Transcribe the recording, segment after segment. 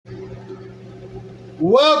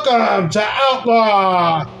Welcome to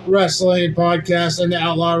Outlaw Wrestling Podcast and the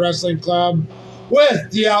Outlaw Wrestling Club with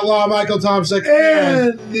the Outlaw Michael Thompson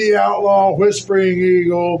and the Outlaw Whispering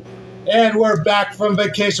Eagle. And we're back from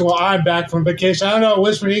vacation. Well, I'm back from vacation. I don't know.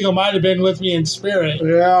 Whispering Eagle might have been with me in spirit.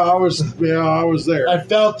 Yeah, I was there. I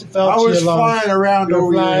felt. I was flying around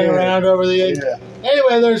over the. Yeah.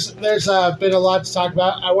 Anyway, there's been a lot to talk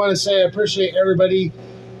about. I want to say I appreciate everybody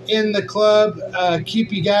in the club.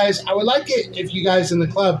 Keep you guys. I would like it if you guys in the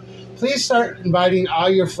club, please start inviting all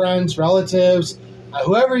your friends, relatives,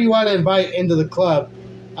 whoever you want to invite into the club.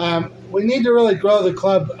 We need to really grow the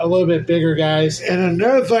club a little bit bigger, guys. And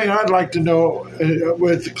another thing I'd like to know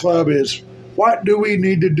with the club is, what do we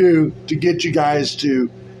need to do to get you guys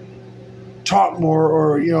to talk more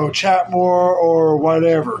or, chat more or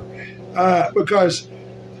whatever? Because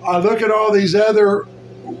I look at all these other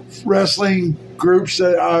wrestling groups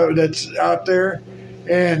that's out there,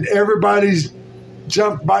 and everybody's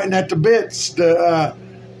biting at the bits to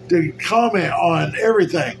comment on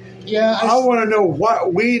everything. Yeah, I want to know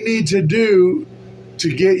what we need to do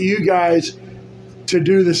to get you guys to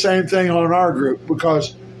do the same thing on our group,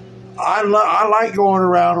 because I like going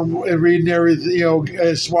around and reading everything,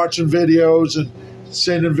 watching videos and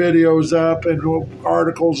sending videos up and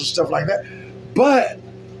articles and stuff like that. But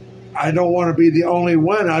I don't want to be the only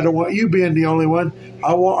one. I don't want you being the only one.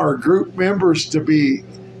 I want our group members to be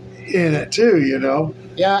in it too,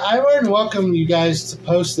 Yeah, I would welcome you guys to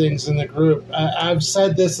post things in the group. I've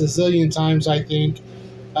said this a zillion times, I think,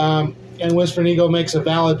 and Whispering Eagle makes a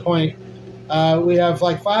valid point. We have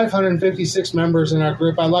like 556 members in our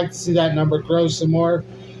group. I'd like to see that number grow some more.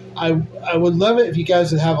 I would love it if you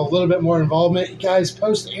guys would have a little bit more involvement. You guys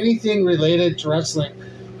post anything related to wrestling.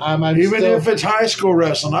 If it's high school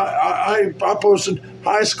wrestling. I posted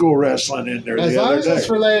high school wrestling in there as long as it's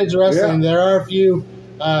related to wrestling. Yeah. There are a few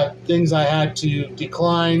things I had to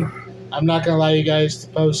decline. I'm not going to allow you guys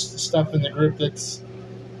to post stuff in the group that's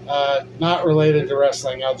not related to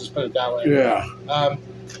wrestling. I'll just put it that way. Yeah.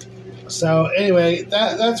 So anyway,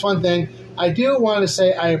 that's one thing. I do want to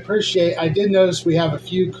say I did notice we have a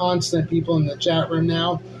few constant people in the chat room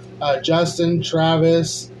now. Justin,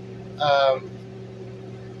 Travis,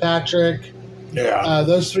 Patrick. Yeah.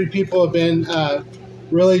 Those three people have been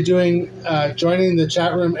really joining the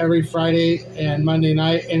chat room every Friday and Monday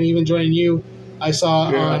night, and even joining you, I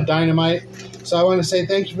saw on Dynamite. So I want to say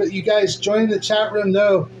thank you for you guys joining the chat room,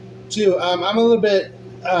 though, too. I'm a little bit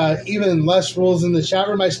even less rules in the chat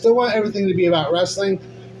room. I still want everything to be about wrestling,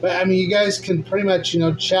 but, you guys can pretty much,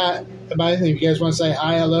 chat about anything. If you guys want to say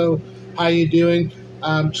hi, hello, how you doing?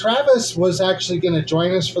 Travis was actually going to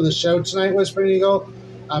join us for the show tonight, Whispering Eagle.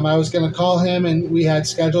 I was going to call him, and we had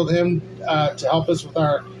scheduled him to help us with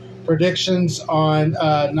our predictions on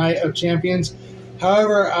Night of Champions.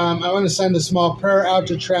 However, I want to send a small prayer out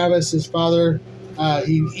to Travis. His father,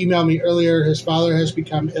 he emailed me earlier. His father has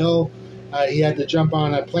become ill. He had to jump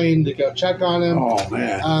on a plane to go check on him. Oh,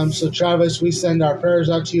 man. So, Travis, we send our prayers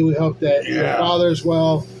out to you. We hope that your father's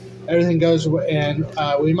well, everything goes well, and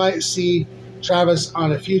we might see Travis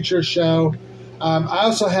on a future show. I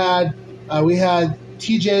also had we had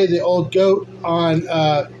TJ, the old goat, on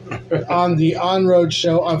the On-Road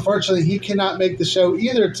show. Unfortunately, he cannot make the show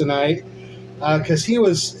either tonight because he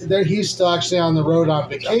was there. He's still actually on the road on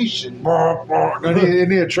vacation.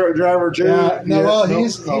 Isn't he a truck driver too?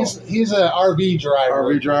 He's an RV driver.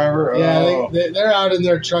 RV driver. Yeah, they're out in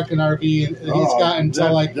their truck and RV, and he's got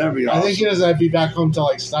until awesome. I think he doesn't have to be back home till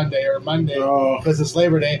like Sunday or Monday because it's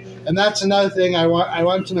Labor Day. And that's another thing I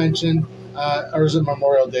want to mention. Or is it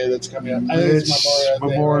Memorial Day that's coming up? I think it's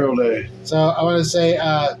Memorial Day. So I want to say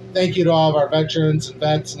thank you to all of our veterans and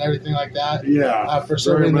vets and everything like that. Yeah, for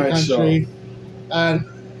serving the country. So.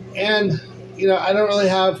 And I don't really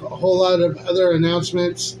have a whole lot of other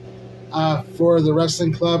announcements for the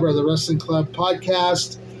Wrestling Club or the Wrestling Club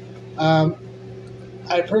podcast. I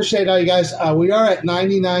appreciate all you guys. We are at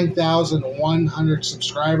 99,100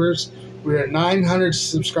 subscribers. We are 900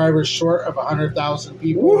 subscribers short of 100,000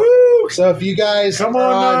 people. Woohoo! So if you guys come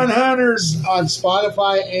on 900 on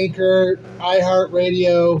Spotify, Anchor,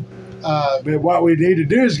 iHeartRadio. But what we need to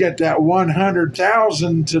do is get that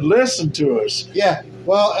 100,000 to listen to us. Yeah.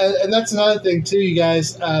 Well, and that's another thing too, you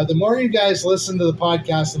guys. The more you guys listen to the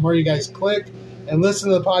podcast, the more you guys click and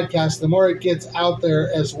listen to the podcast, the more it gets out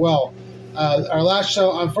there as well. Our last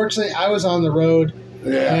show, unfortunately, I was on the road.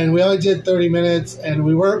 Yeah. And we only did 30 minutes, and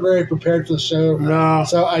we weren't very prepared for the show. No.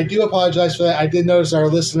 So I do apologize for that. I did notice our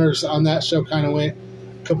listeners on that show kind of went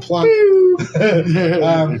kaplunk.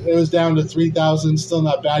 It was down to 3,000. Still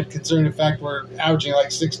not bad, considering the fact we're averaging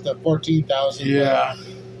like 6,000 to 14,000. Yeah.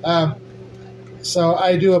 So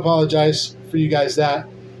I do apologize for you guys that.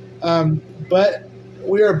 But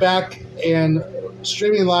we are back and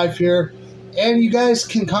streaming live here. And you guys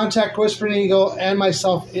can contact Whispering Eagle and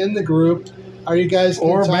myself in the group. Are you guys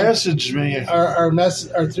or message me or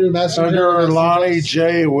through Messenger? Under Lonnie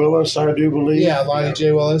J. Willis, I do believe. Yeah, Lonnie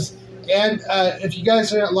J. Willis. And if you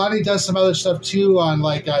guys are, Lonnie does some other stuff too on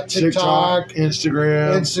like TikTok,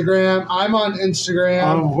 Instagram. I'm on Instagram.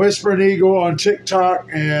 I'm Whispering Eagle on TikTok,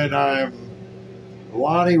 and I'm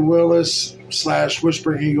Lonnie Willis /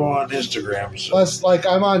 Whispering Eagle on Instagram. So. Plus, like,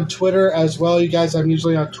 I'm on Twitter as well. You guys, I'm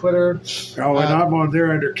usually on Twitter. Oh, and I'm on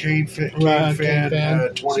there under Kane Fan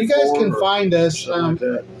 24. So you guys can find us. Like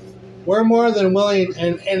we're more than willing,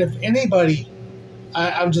 and if anybody,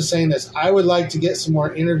 I'm just saying this, I would like to get some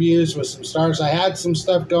more interviews with some stars. I had some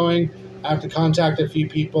stuff going. I have to contact a few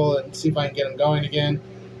people and see if I can get them going again.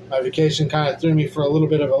 My vacation kind of threw me for a little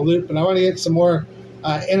bit of a loop, but I want to get some more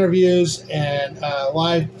interviews and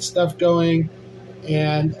live stuff going.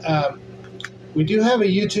 And we do have a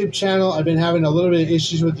YouTube channel. I've been having a little bit of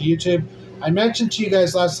issues with the YouTube. I mentioned to you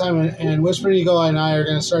guys last time, and Whispering Eagle and I are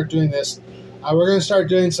going to start doing this. We're going to start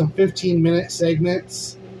doing some 15-minute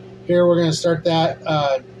segments. Here we're going to start that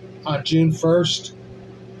on June 1st.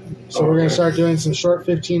 So we're going to start doing some short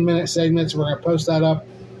 15-minute segments. We're going to post that up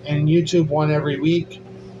on YouTube one every week,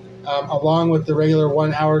 along with the regular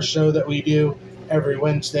 1-hour show that we do every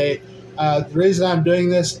Wednesday. The reason I'm doing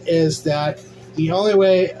this is that the only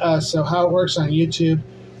way, so how it works on YouTube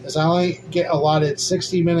is I only get allotted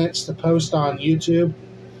 60 minutes to post on YouTube.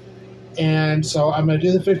 And so I'm going to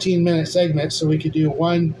do the 15-minute segment so we could do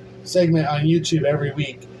one segment on YouTube every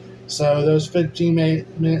week. So those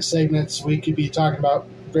 15-minute segments, we could be talking about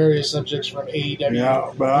various subjects from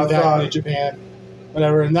AEW, New Japan,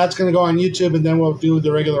 whatever. And that's going to go on YouTube, and then we'll do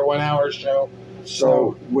the regular 1-hour show.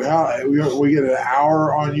 So we get an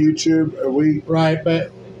hour on YouTube a week? Right,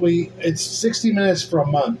 but it's 60 minutes for a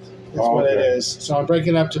month is what it is. So I'm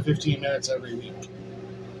breaking it up to 15 minutes every week.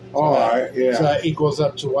 All right, yeah. So that equals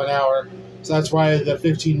up to 1 hour. So that's why the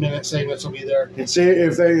 15-minute segments will be there. And see,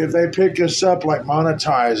 if they pick us up, like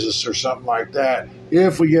monetize us or something like that,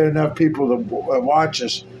 if we get enough people to watch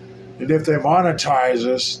us, and if they monetize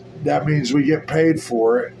us, that means we get paid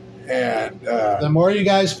for it. And the more you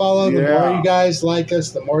guys follow, the more you guys like us,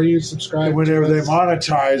 the more you subscribe. And whenever they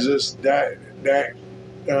monetize us, that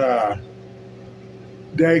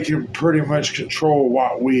they can pretty much control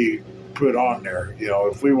what we put on there. You know,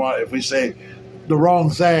 if we say the wrong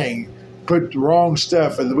thing, put the wrong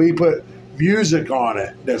stuff, and we put music on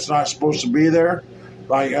it that's not supposed to be there,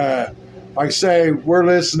 like say we're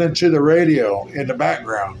listening to the radio in the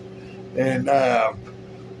background, and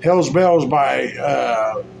Hell's Bells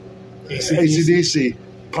by AC/DC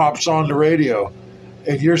pops on the radio,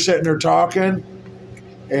 and you're sitting there talking,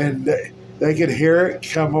 and they can hear it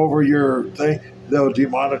come over your thing. They'll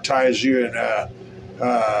demonetize you, and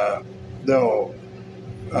they'll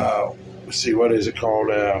let's see, what is it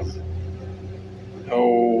called?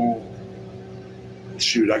 Oh,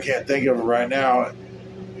 shoot, I can't think of it right now.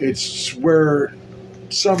 It's where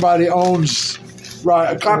somebody owns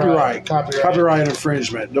copyright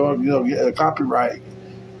infringement. They'll get a copyright.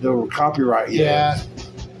 They'll copyright you. Yeah.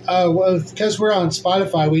 Well, because we're on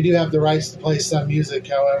Spotify, we do have the rights to play some music,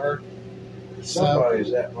 however.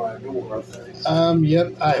 Somebody's at my door, I think.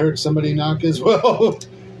 Yep, I heard somebody knock as well.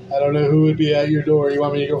 I don't know who would be at your door. You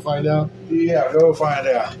want me to go find out? Yeah, go find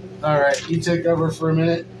out. All right, you take over for a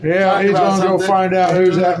minute. Yeah, he's going to go find out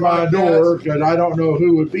who's at my door, because I don't know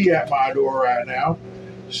who would be at my door right now.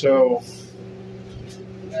 So...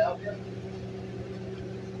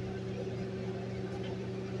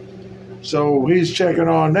 So he's checking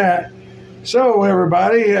on that. So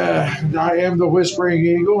everybody, I am the Whispering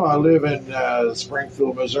Eagle. I live in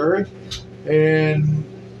Springfield, Missouri, and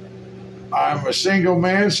I'm a single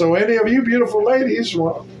man. So any of you beautiful ladies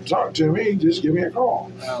want to talk to me, just give me a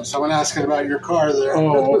call. Someone asking about your car there.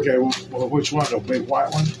 Oh, okay. Well, which one? The big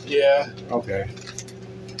white one? Yeah. Okay.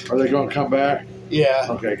 Are they going to come back? Yeah.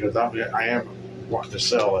 Okay, because I am wanting to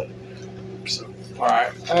sell it. So. All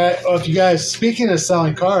right. Well, if you guys, speaking of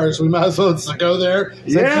selling cars, we might as well go there.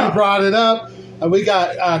 Since you brought it up. We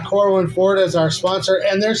got Corwin Ford as our sponsor,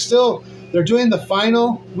 and they're doing the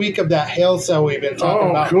final week of that hail sale we've been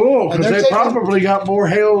talking about. Oh, cool, because they probably got more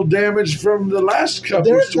hail damage from the last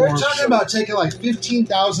couple of storms. They're talking about taking like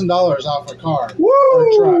 $15,000 off a car or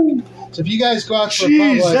a truck. So if you guys go out to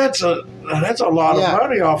Republic... that's a lot of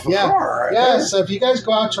money off a car. Right there. So if you guys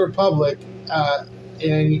go out to Republic...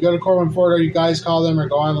 and you go to Corwin Ford, or you guys call them or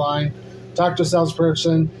go online, talk to a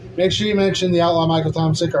salesperson. Make sure you mention the Outlaw Michael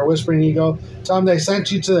Tomsick or Whispering Eagle. Tell them they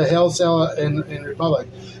sent you to the Hail Sale in Republic.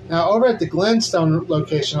 Now, over at the Glenstone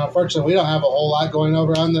location, unfortunately, we don't have a whole lot going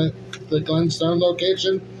over on the Glenstone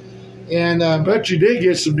location. And but you did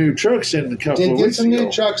get some new trucks in a couple of weeks ago.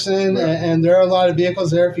 New trucks in, and there are a lot of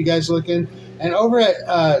vehicles there if you guys are looking. And over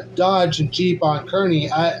at Dodge and Jeep on Kearney,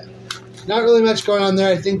 not really much going on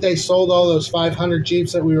there. I think they sold all those 500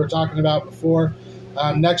 Jeeps that we were talking about before.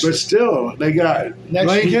 But still, they got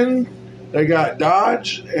Lincoln, they got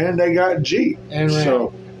Dodge, and they got Jeep. And Ram.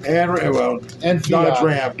 So, and Dodge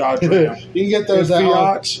Ram. You can get those at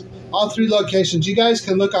all 3 locations. You guys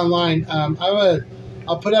can look online.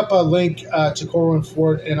 I'll put up a link to Corwin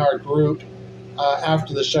Ford in our group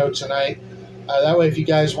after the show tonight. That way, if you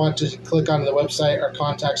guys want to click on the website or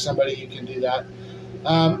contact somebody, you can do that.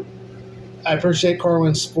 I appreciate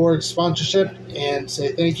Corwin's Ford sponsorship and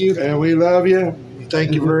say thank you. And we love you.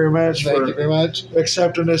 Thank you very much Thank you very much.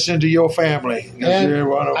 accepting us into your family. And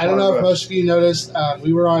I don't know if most of you noticed,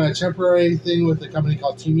 we were on a temporary thing with a company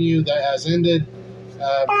called Team U that has ended.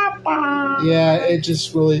 Yeah, it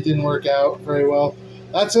just really didn't work out very well.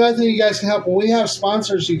 That's another thing you guys can help. When we have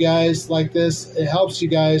sponsors, you guys, like this, it helps you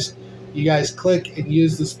guys. You guys click and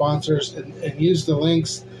use the sponsors and use the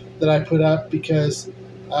links that I put up because,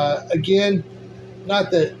 again,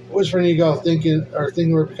 not that Whispering Eagle thinking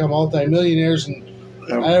we're become multi-millionaires and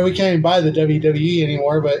I know we can't even buy the WWE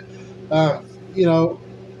anymore, but,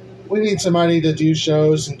 we need some money to do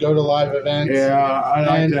shows and go to live events. Yeah, I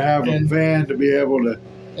like to have a van to be able to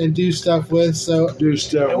and do stuff with. So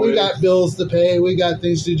we got bills to pay. We got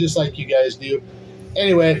things to do just like you guys do.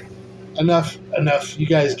 Anyway, enough. You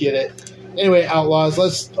guys get it. Anyway, Outlaws,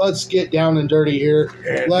 let's get down and dirty here.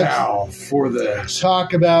 And now for the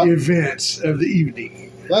talk about events of the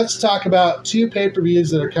evening. Let's talk about 2 pay-per-views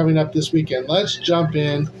that are coming up this weekend. Let's jump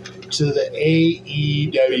in to the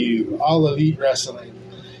AEW, All Elite Wrestling.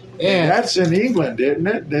 And that's in England, isn't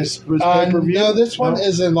it? This was pay-per-view? No, this one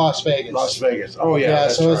is in Las Vegas. Las Vegas. Oh, yeah. Yeah,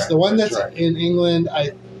 so it's the one that's in England.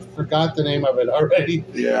 I forgot the name of it already.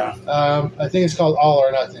 Yeah. I think it's called All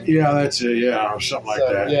or Nothing. Yeah, that's it. Yeah, or something like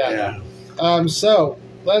that. Yeah. So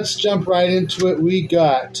let's jump right into it. We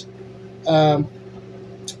got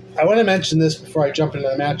I want to mention this before I jump into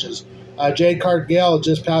the matches. Jade Cargill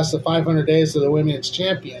just passed the 500 days of the women's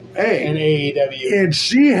champion in AEW. And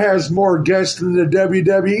she has more guts than the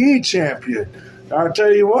WWE champion. I'll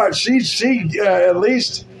tell you what, she at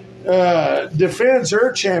least defends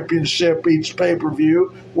her championship each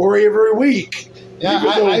pay-per-view or every week. Yeah,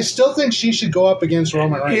 I still think she should go up against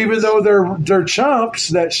Roman Reigns. Even though they're chumps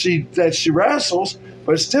that she wrestles,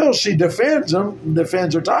 but still she defends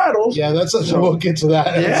her titles. Yeah, we'll get to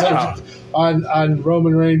that. Yeah. On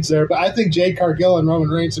Roman Reigns there, but I think Jade Cargill and Roman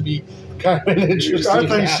Reigns would be kind of an interesting I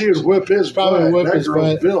think she would whip his probably butt. Whip his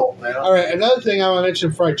butt. Built, man. All right, another thing I want to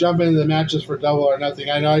mention before I jump into the matches for Double or Nothing.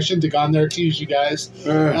 I know I shouldn't have gone there, tease you guys.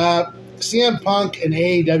 CM Punk and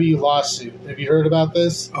AEW lawsuit. Have you heard about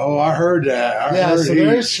this? Oh, I heard that. I heard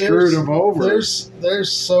he screwed him over.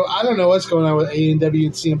 So I don't know what's going on with AEW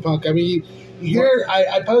and CM Punk. I mean, here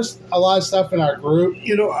I post a lot of stuff in our group.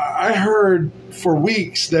 You know, I heard for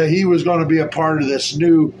weeks that he was going to be a part of this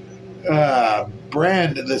new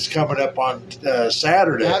brand that's coming up on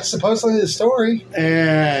Saturday. That's supposedly the story.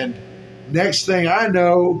 And next thing I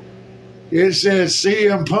know, it says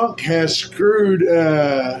CM Punk has screwed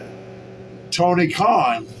Tony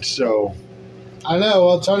Khan. So I know.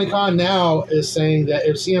 Well, Tony Khan now is saying that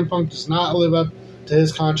if CM Punk does not live up to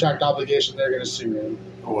his contract obligation, they're going to sue him.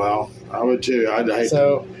 Well, I would too. I'd hate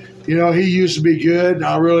to. You know, he used to be good.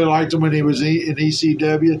 I really liked him when he was in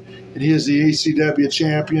ECW, and he is the ECW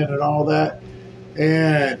champion and all that.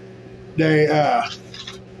 And they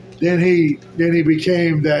then he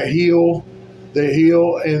became that heel,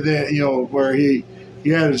 and then where he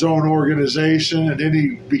had his own organization, and then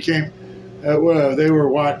he became they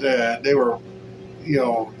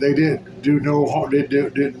didn't do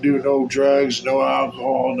no drugs, no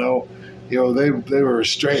alcohol, no. They were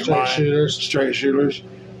straight shooters.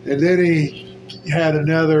 And then he had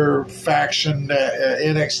another faction,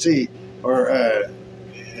 NXT,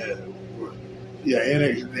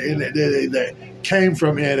 that came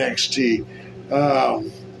from NXT.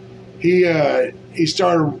 He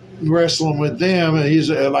started wrestling with them, and he's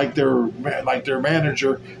like their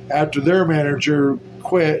manager. After their manager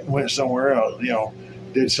quit and went somewhere else,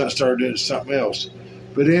 started doing something else.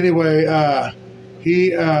 But anyway,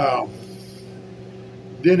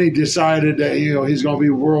 then he decided that, he's going to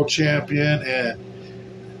be world champion. And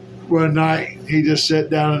one night he just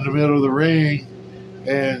sat down in the middle of the ring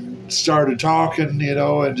and started talking,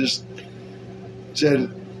 and just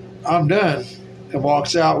said, I'm done, and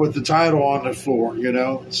walks out with the title on the floor.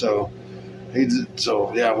 So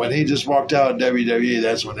when he just walked out of WWE,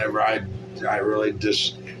 that's whenever I really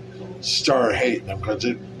just started hating him, because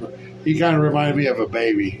he kind of reminded me of a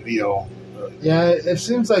baby. Yeah, it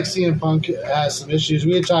seems like CM Punk has some issues.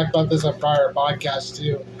 We had talked about this on prior podcasts,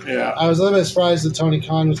 too. Yeah. I was a little bit surprised that Tony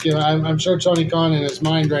Khan was giving. I'm sure Tony Khan in his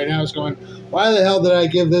mind right now is going, why the hell did I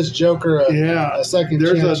give this Joker a second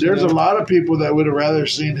chance? There's a lot of people that would have rather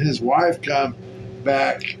seen his wife come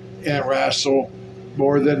back and wrestle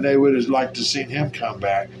more than they would have liked to seen him come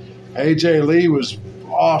back. AJ Lee was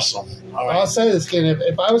awesome. I'll say this again.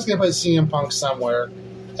 If I was going to put CM Punk somewhere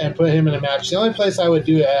and put him in a match, the only place I would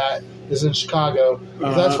do it at is in Chicago.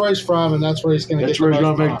 Because that's where he's from, and that's where he's going to get the most draw.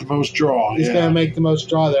 That's where he's going to make the most draw. He's going to make the most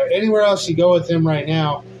draw there. Anywhere else you go with him right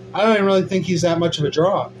now, I don't even really think he's that much of a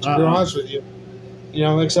draw, to be honest with you.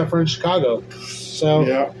 Except for in Chicago. So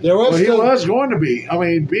there was. Well, he was going to be. I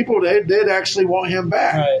mean, people did actually want him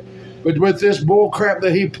back. Right. But with this bull crap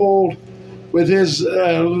that he pulled with his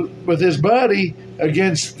buddy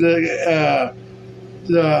against the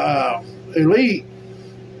Elite.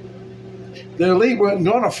 The Elite wasn't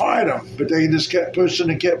going to fight him, but they just kept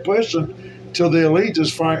pushing until the Elite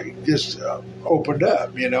just opened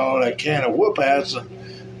up, a can of whoop ass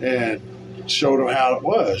and showed them how it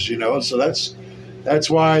was, So that's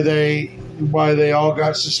why they all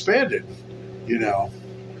got suspended,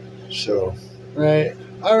 So right.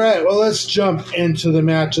 All right. Well, let's jump into the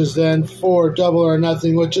matches then for Double or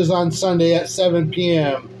Nothing, which is on Sunday at 7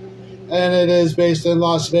 p.m. and it is based in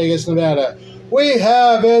Las Vegas, Nevada. We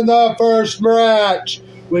have in the first match,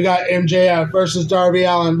 we got MJF versus Darby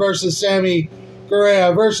Allin versus Sammy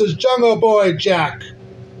Guevara versus Jungle Boy Jack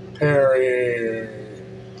Perry.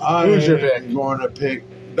 Who's your pick? I'm going to pick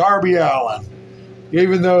Darby Allin,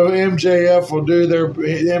 even though MJF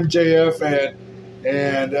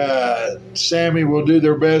and Sammy will do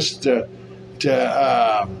their best to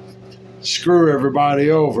screw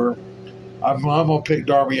everybody over. I'm going to pick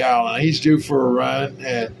Darby Allin. He's due for a run,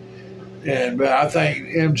 but I think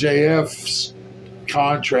MJF's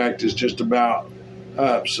contract is just about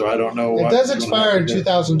up, so I don't know. It does expire in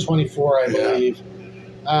 2024, I believe.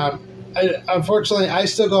 Unfortunately, I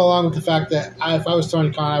still go along with the fact that if I was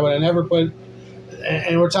Tony Khan, I would have never put.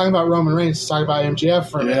 And we're talking about Roman Reigns. Let's talk about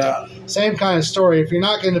MJF for a minute. Yeah. Same kind of story. If you're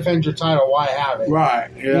not going to defend your title, why have it?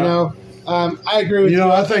 Right. Yeah. I agree with you.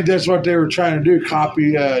 I think that's what they were trying to do,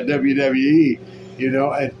 copy WWE,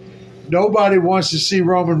 and nobody wants to see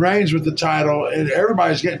Roman Reigns with the title, and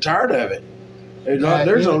everybody's getting tired of it.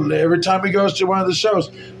 Every time he goes to one of the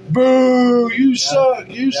shows, boo, you suck,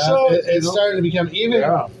 you suck. It's starting to become,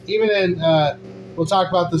 even in, we'll talk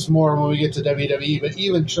about this more when we get to WWE, but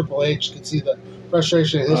even Triple H can see the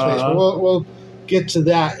frustration in his face. But we'll get to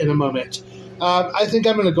that in a moment. I think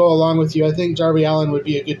I'm going to go along with you. I think Darby Allin would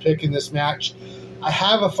be a good pick in this match. I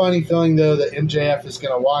have a funny feeling, though, that MJF is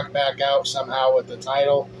going to walk back out somehow with the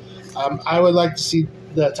title. I would like to see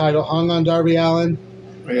the title hung on Darby Allin.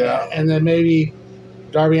 Yeah. And then maybe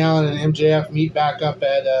Darby Allin and MJF meet back up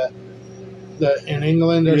at in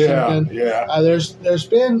England or something. Yeah. There's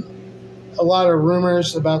been a lot of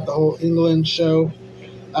rumors about the whole England show.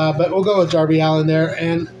 But we'll go with Darby Allin there.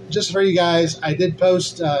 And just for you guys, I did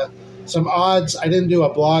post some odds. I didn't do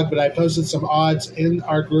a blog, but I posted some odds in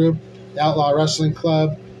our group, the Outlaw Wrestling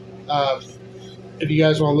Club. If you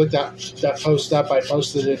guys want to look that post up, I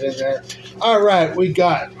posted it in there. All right, we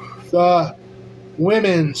got the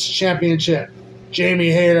Women's Championship.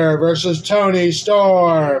 Jamie Hayter versus Toni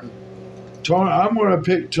Storm. I'm going to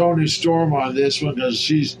pick Toni Storm on this one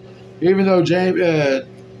because even though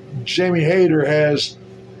Jamie Hayter has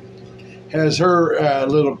her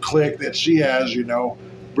little clique that she has,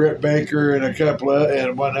 Britt Baker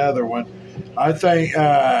and one other one. I think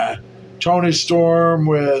Toni Storm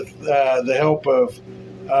with the help of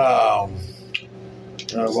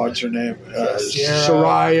what's her name,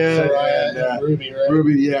 Saraya and Ruby, right?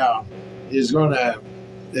 Ruby, is gonna.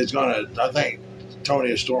 I think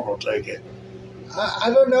Toni Storm will take it. I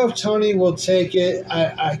don't know if Toni will take it.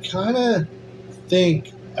 I kind of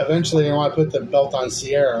think eventually they want to put the belt on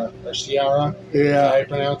Ciara. Yeah, how you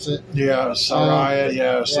pronounce it? Yeah,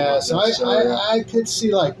 Saraya. So I could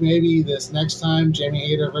see maybe this next time Jamie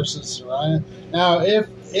Hayter versus Saraya. Now,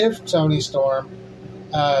 if Toni Storm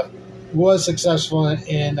was successful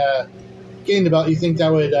in getting the belt, you think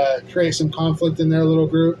that would create some conflict in their little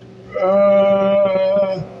group?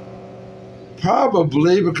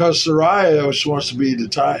 Probably, because Saraya wants to be the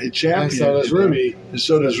champion. And so does Ruby. And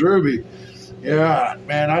so does Ruby. Yeah,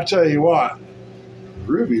 man, I tell you what,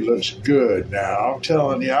 Ruby looks good now. I'm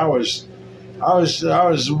telling you, I I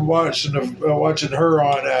was watching her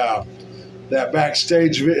on that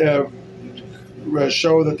backstage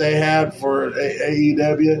show that they had for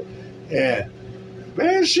AEW, and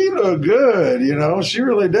man, she looked good. You know, she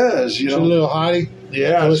really does. You know, she's a little hottie.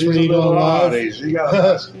 Yeah, she's a little hottie. She got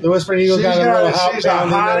the Whispering Eagle got a little hot. She's a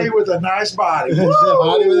hottie with a nice body. She's a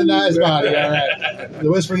hottie with a nice body. All right. The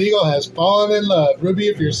Whispering Eagle has fallen in love. Ruby,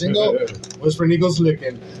 if you're single, Whispering Eagle's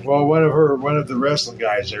licking. Well, one of the wrestling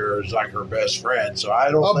guys there is like her best friend. So I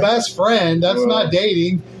don't. Best friend. That's not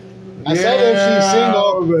dating. I said if she's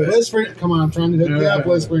single. Whispering. Come on, I'm trying to hook you up,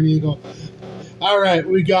 Whispering Eagle. All right,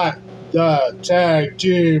 we got the Tag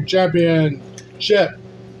Team Championship.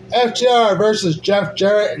 FTR versus Jeff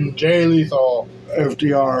Jarrett and Jay Lethal.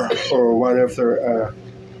 FTR or whatever.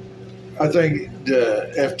 I think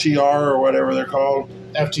the FTR or whatever they're called.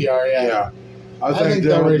 FTR, yeah. Yeah. I think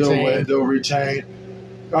they'll retain.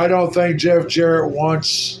 I don't think Jeff Jarrett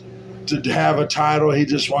wants to have a title. He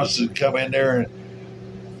just wants to come in there and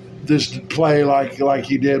just play like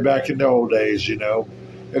he did back in the old days, you know.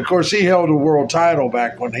 Of course, he held a world title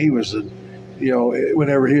back when he was,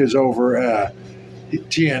 whenever he was over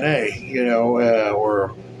TNA, you know,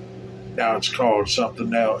 or now it's called something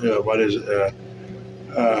now. What is it?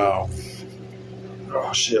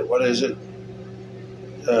 What is it?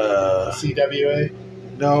 CWA?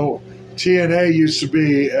 No, TNA used to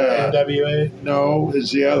be NWA? No,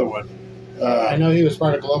 it's the other one. I know he was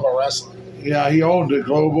part of Global Wrestling. Yeah, he owned it,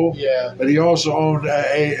 Global. Yeah. But he also owned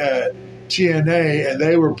TNA, and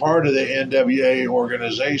they were part of the NWA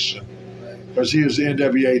organization because he was the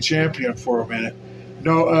NWA champion for a minute.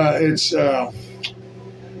 No, it's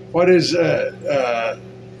what is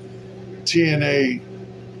TNA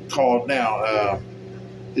called now?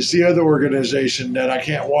 It's the other organization that I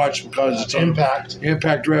can't watch because it's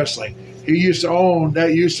Impact Wrestling. He used to own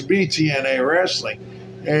that. Used to be TNA Wrestling,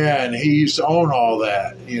 and he used to own all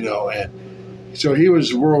that, you know. And so he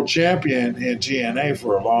was world champion in TNA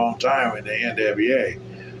for a long time in the NWA.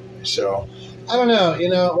 So. I don't know. You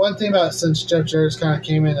know, one thing about since Jeff Jarrett kind of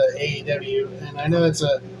came into AEW, and I know it's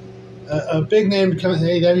a big name to come into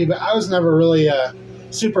AEW, but I was never really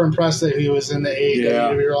super impressed that he was in the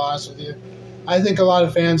AEW, to be real honest with you. I think a lot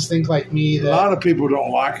of fans think like me that a lot of people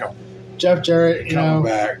don't like him. Jeff Jarrett, come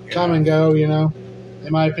and go, you know,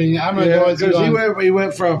 in my opinion. I'm going to go with you because he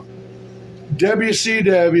went from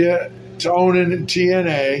WCW to owning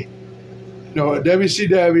TNA,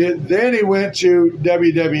 WCW, then he went to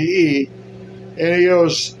WWE. And he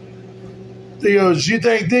goes, you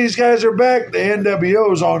think these guys are back? The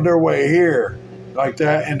NWO's on their way here. Like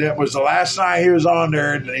that. And that was the last night he was on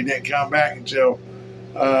there, and he didn't come back until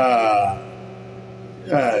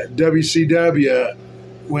WCW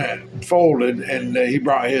folded, and he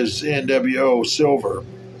brought his NWO Silver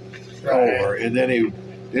over. And then he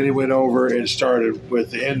went over and started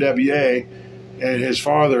with the NWA, and his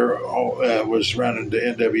father was running the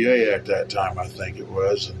NWA at that time, I think it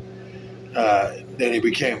was. Then he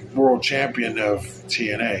became world champion of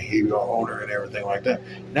TNA. He was owner and everything like that.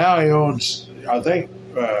 Now he owns, I think,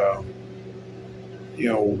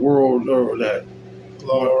 world or that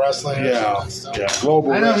Global Wrestling. Yeah,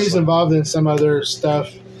 Global. I know he's involved in some other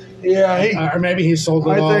stuff. Yeah, or maybe he sold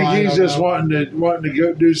it all. I think he's just wanting to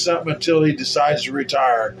go do something until he decides to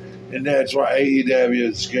retire, and that's what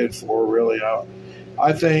AEW is good for. Really,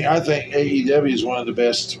 I think AEW is one of the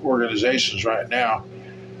best organizations right now.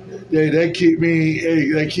 They keep me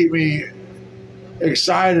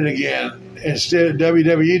excited again. Instead,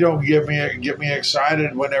 WWE don't get me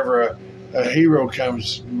excited whenever a hero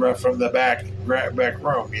comes from the back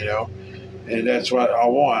room, you know. And that's what I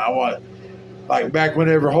want. I want, like back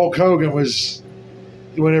whenever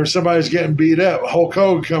somebody's getting beat up, Hulk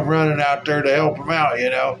Hogan come running out there to help him out, you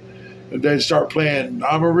know. And they start playing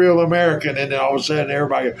 "I'm a Real American," and then all of a sudden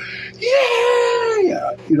everybody goes,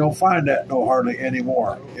 "Yeah!" You don't find that hardly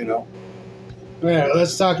anymore, you know. All right,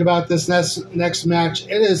 let's talk about this next match.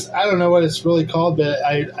 It is, I don't know what it's really called, but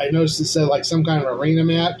I noticed it said like some kind of arena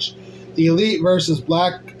match. The Elite versus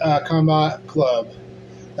Black Combat Club.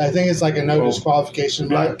 I think it's like a no disqualification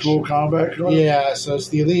match. Blackpool Combat Club? Yeah, so it's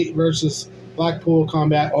the Elite versus Blackpool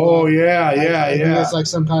Combat Club. Oh, yeah. I think it's like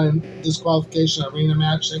some kind of disqualification arena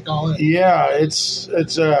match, they call it. Yeah, it's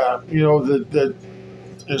let's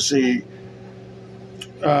see,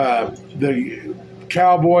 the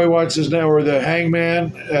Cowboy, what's his name, or the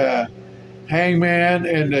Hangman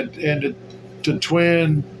and the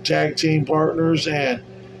twin tag team partners, and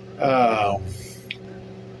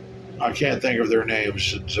I can't think of their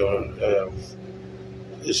names. So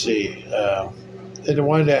let's see, and the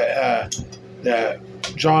one that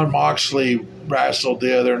John Moxley wrestled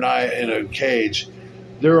the other night in a cage,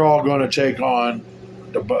 they're all going to take on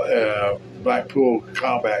the Blackpool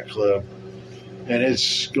Combat Club. And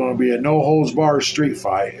it's going to be a no-holds-barred street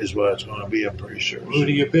fight is what it's going to be, I'm pretty sure. Who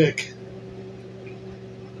do you pick?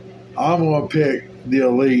 I'm going to pick the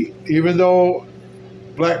Elite, even though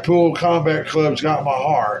Blackpool Combat Club's got my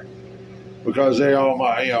heart, because they all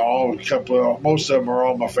my, most of them are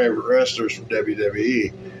all my favorite wrestlers from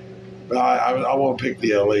WWE. But I want to pick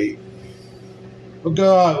the Elite. We'll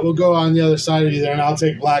go on the other side of you there, and I'll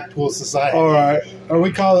take Blackpool Society. All right. Or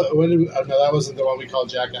we call it. No, that wasn't the one we called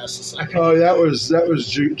Jackass Society. Oh, that was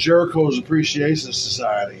Jericho's Appreciation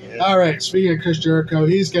Society. Yeah. All right. Speaking of Chris Jericho,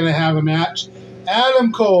 he's going to have a match: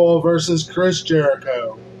 Adam Cole versus Chris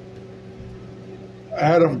Jericho.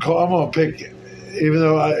 Adam Cole. I'm going to pick, even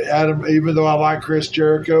though I like Chris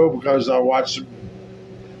Jericho because I watched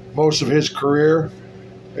most of his career,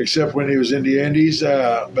 except when he was in the Indies.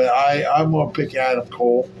 But I'm going to pick Adam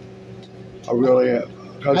Cole. I really am.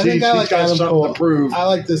 Because he's got Adam something Cole to prove. I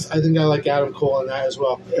like this. I think I like Adam Cole in that as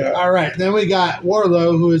well. Yeah. All right. Then we got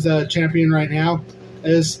Wardlow, who is a champion right now,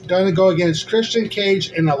 is going to go against Christian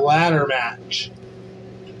Cage in a ladder match.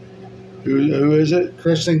 Who is it?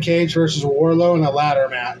 Christian Cage versus Wardlow in a ladder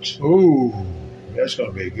match. Ooh, that's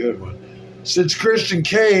going to be a good one. Since Christian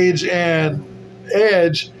Cage and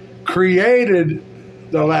Edge created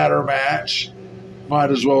the ladder match,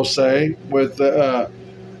 might as well say, with the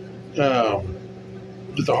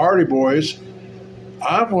Hardy Boys,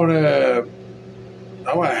 I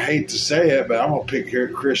hate to say it, but I'm going to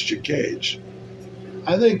pick Christian Cage.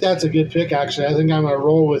 I think that's a good pick, actually. I think I'm going to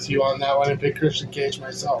roll with you on that one and pick Christian Cage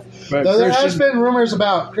myself. But though there has been rumors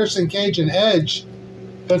about Christian Cage and Edge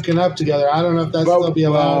hooking up together. I don't know if that's still be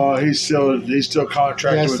allowed. He's still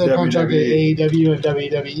contracted with WWE. Contracted AEW and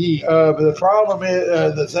WWE. But the problem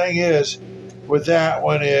is, the thing is, with that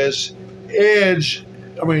one is Edge.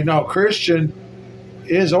 Christian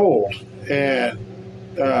is old, and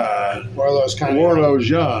Wardlow's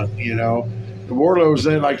young. Wardlow's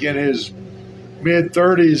in his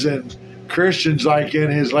mid-30s, and Christian's in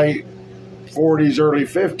his late 40s, early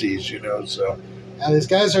 50s. So now these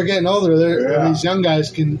guys are getting older. These young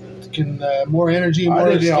guys can more energy, more.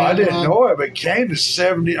 I didn't know it, but Kane is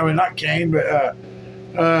 70. Not Kane, but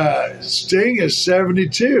Sting is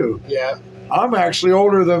 72. Yeah. I'm actually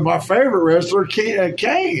older than my favorite wrestler,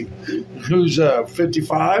 Kane, who's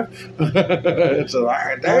 55. It's damn. All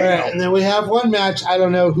right, and then we have one match. I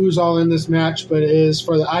don't know who's all in this match, but it is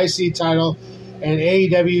for the IC title. And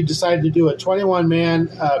AEW decided to do a 21-man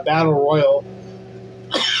battle royal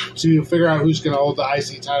to figure out who's going to hold the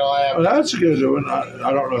IC title. That's a good one.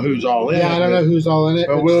 I don't know who's all in it. Yeah, I don't know who's all in it.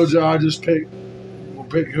 But we'll just pick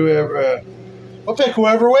whoever. We'll pick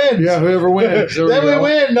whoever wins. Yeah, whoever wins. Then we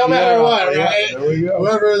win no matter what, right? There we go.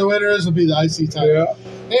 Whoever the winner is will be the IC title. Yeah.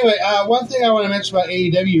 Anyway, one thing I want to mention about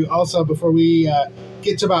AEW also before we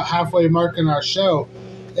get to about halfway mark in our show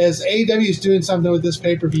is AEW is doing something with this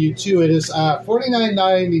pay-per-view too. It is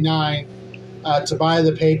 $49.99 to buy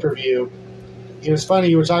the pay-per-view. It's funny,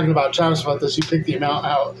 you were talking about Travis about this. You picked the amount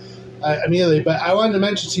out immediately. But I wanted to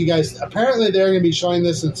mention to you guys, apparently they're going to be showing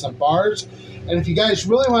this in some bars. And if you guys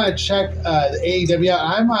really want to check the AEW out,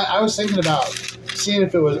 I was thinking about seeing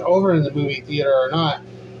if it was over in the movie theater or not.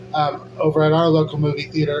 Over at our local movie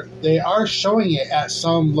theater, they are showing it at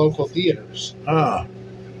some local theaters.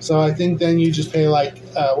 So I think then you just pay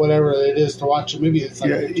whatever it is to watch a movie. It's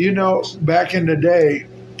back in the day,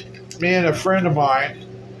 me and a friend of mine,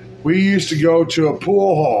 we used to go to a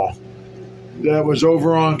pool hall that was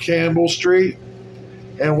over on Campbell Street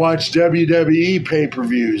and watch WWE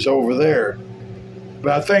pay-per-views over there.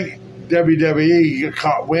 But I think WWE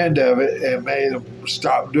caught wind of it and made them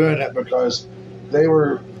stop doing it because they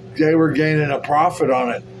were gaining a profit on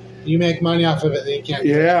it. You make money off of it that you can't.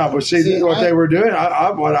 Yeah, but see what they were doing.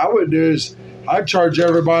 What I would do is I'd charge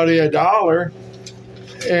everybody $1,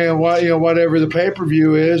 and whatever the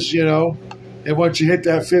pay-per-view is, and once you hit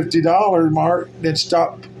that $50 mark, then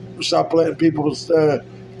stop letting people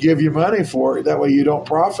give you money for it. That way you don't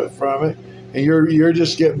profit from it, and you're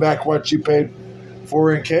just getting back what you paid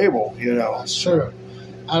for in cable. That's true.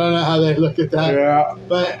 I don't know how they look at that. Yeah.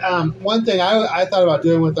 But one thing I thought about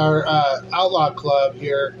doing with our Outlaw Club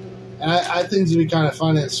here, and I think it would be kind of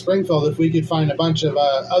fun in Springfield if we could find a bunch of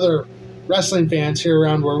other wrestling fans here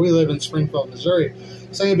around where we live in Springfield, Missouri.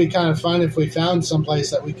 So it'd be kind of fun if we found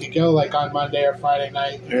someplace that we could go on Monday or Friday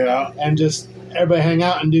night. Yeah. And just everybody hang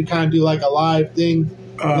out and do a live thing,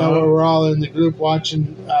 where we're all in the group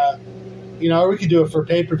watching. Or we could do it for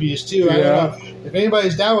pay-per-views too. Yeah. I don't know if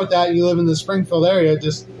anybody's down with that. You live in the Springfield area,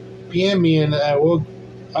 just PM me and I would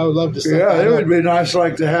love to. Yeah, it would be nice,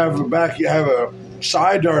 to have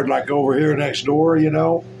side yard like over here next door,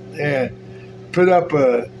 and put up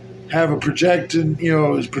have a projection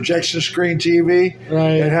screen TV,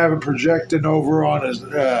 right, and have it projecting over on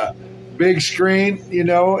a big screen, in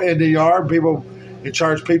the yard. People, and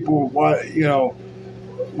charge people what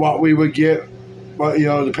we would get,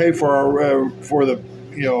 to pay for the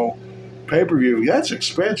pay-per-view. That's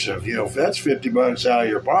expensive. If that's $50 out of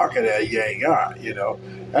your pocket, that you ain't got.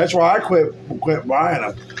 That's why I quit buying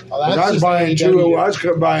them. Well, I was buying two. I was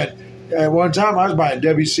buying at one time. I was buying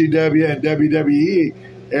WCW and WWE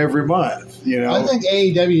every month. I think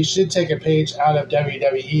AEW should take a page out of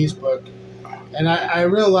WWE's book. And I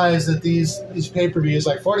realize that these pay-per-views,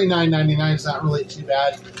 like $49.99 is not really too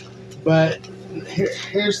bad. But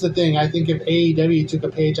here's the thing. I think if AEW took a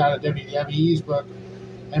page out of WWE's book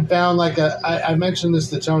and found I mentioned this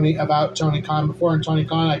to Tony about Tony Khan before, and Tony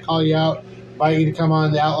Khan, I call you out, invite you to come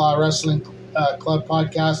on the Outlaw Wrestling Club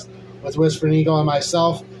podcast with Whispering Eagle and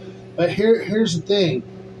myself. But here's the thing.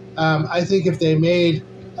 I think if they made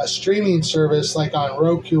a streaming service like on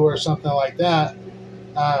Roku or something like that,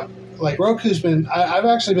 like Roku's been, I've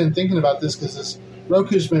actually been thinking about this because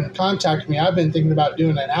Roku's been contacting me. I've been thinking about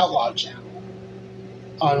doing an Outlaw channel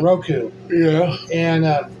on Roku. Yeah. And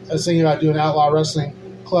I was thinking about doing an Outlaw Wrestling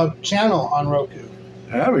Club channel on Roku.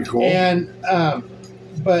 That'd be cool. And,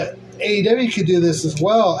 but AEW could do this as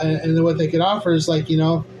well. And then what they could offer is kind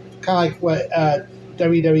of like what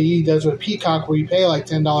WWE does with Peacock, where you pay like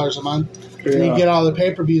 $10 a month. Yeah. And you get all the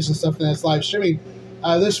pay-per-views and stuff, and it's live streaming.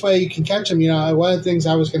 This way you can catch them. One of the things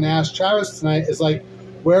I was going to ask Travis tonight is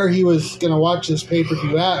where he was going to watch this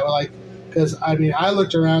pay-per-view at. Because I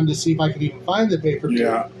looked around to see if I could even find the pay-per-view.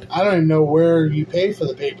 Yeah. I don't even know where you pay for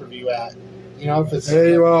the pay-per-view at. If it's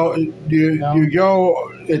you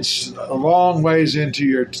go. It's a long ways into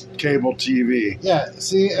your cable TV. Yeah.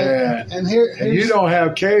 See, and you don't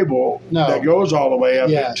have cable that goes all the way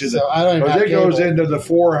up into so I don't even have it cable. Goes into the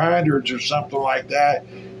 400s or something like that.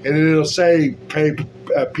 And it'll say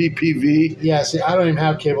PPV. Yeah, see, I don't even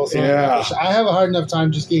have cable. So I have a hard enough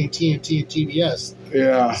time just getting TNT and TBS.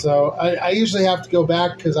 Yeah. So I usually have to go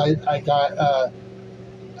back because I got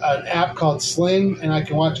an app called Sling, and I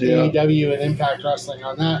can watch AEW and Impact Wrestling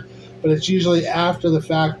on that. But it's usually after the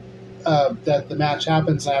fact that the match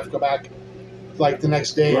happens, and I have to go back the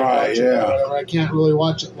next day and watch it or whatever. I can't really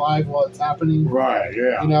watch it live while it's happening. Right,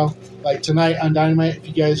 yeah. Like tonight on Dynamite, if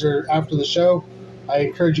you guys are after the show, I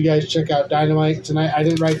encourage you guys to check out Dynamite tonight. I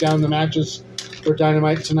didn't write down the matches for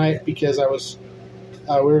Dynamite tonight because we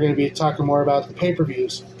were going to be talking more about the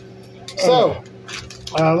pay-per-views. So,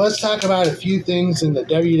 let's talk about a few things in the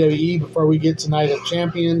WWE before we get to Night of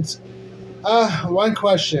Champions. One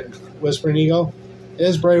question, Whispering Eagle.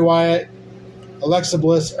 Is Bray Wyatt, Alexa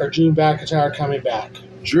Bliss, or Drew McIntyre coming back?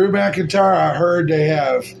 Drew McIntyre, I heard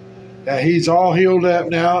that he's all healed up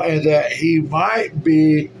now, and that he might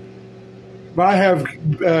have,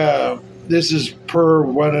 this is per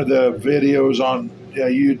one of the videos on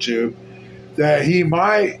YouTube, that he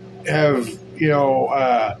might have,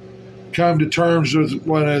 come to terms with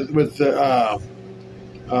the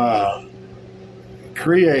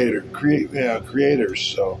creators.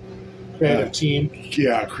 So creative team.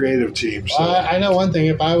 Yeah, creative team. So I know one thing.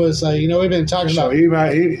 If I was, we've been talking about.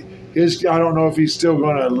 I don't know if he's still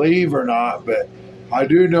going to leave or not, but I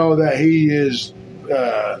do know that he is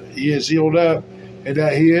healed up, and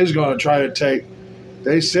that he is going to try to take.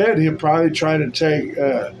 They said he'll probably try to take.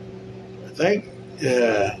 I think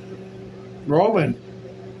Roman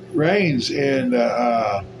Reigns and.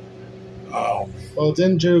 Well,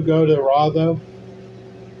 didn't Drew go to Raw though?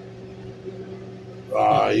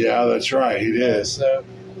 Yeah, that's right. He did. Yeah, so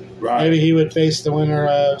right. Maybe he would face the winner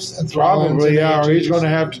of Seth probably. Yeah, or he's going to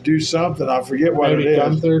have to do something. I forget what it is.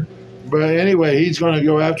 Gunther. But anyway, he's going to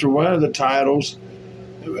go after one of the titles,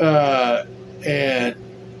 and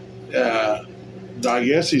I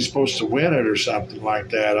guess he's supposed to win it or something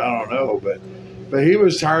like that. I don't know, but he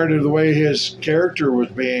was tired of the way his character was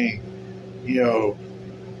being,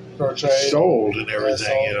 portrayed, sold and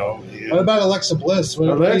everything. Yeah. What about Alexa Bliss?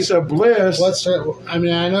 Bliss. I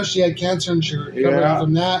know she had cancer and she recovered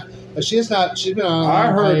from that, but she's not. She's been on.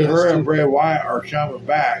 I heard her and Bray Wyatt are coming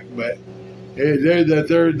back, but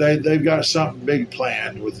they've got something big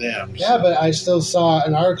planned with them. Yeah, but I still saw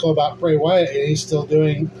an article about Bray Wyatt, and he's still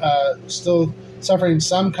still suffering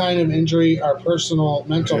some kind of injury or personal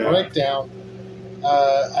mental breakdown.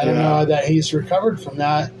 I don't know that he's recovered from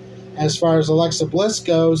that. As far as Alexa Bliss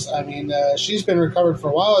goes, she's been recovered for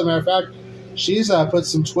a while. As a matter of fact, she's put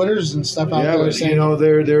some Twitters and stuff out there. But, saying,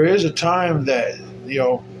 there is a time that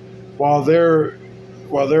while they're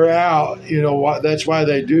out, that's why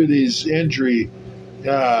they do these injury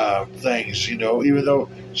things. Even though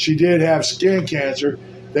she did have skin cancer,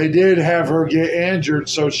 they did have her get injured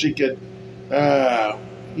so she could, have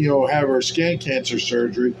her skin cancer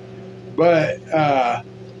surgery. But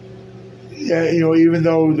even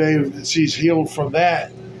though she's healed from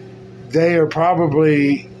that, they are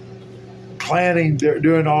probably planning,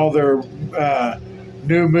 doing all their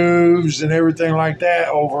new moves and everything like that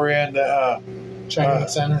over in the training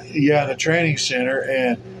center. Yeah, the training center,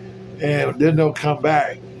 and then they'll come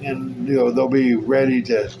back, and they'll be ready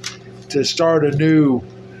to start a new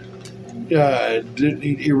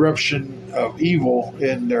eruption of evil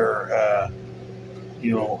in their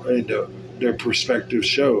their prospective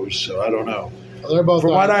shows. So I don't know. Well, they're both.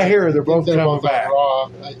 From what I hear, they're both coming back. Raw.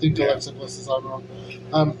 I think Alexa Bliss is on Raw.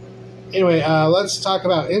 Anyway, let's talk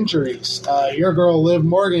about injuries. Your girl Liv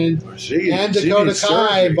Morgan and Dakota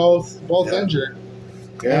Kai both injured.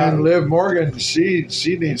 Yeah, and Liv Morgan, she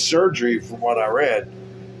needs surgery from what I read,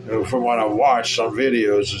 from what I watched on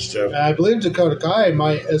videos and stuff. I believe Dakota Kai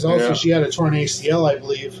she had a torn ACL, I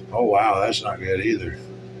believe. Oh wow, that's not good either.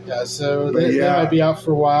 Yeah, so they might be out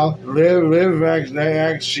for a while.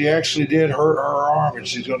 Liv, she actually did hurt her arm, and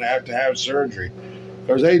she's going to have surgery,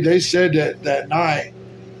 because they said that night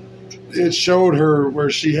it showed her where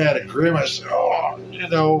she had a grimace.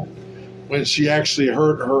 When she actually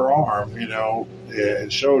hurt her arm,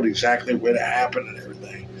 it showed exactly what happened and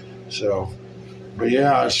everything. So, but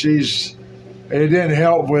yeah, it didn't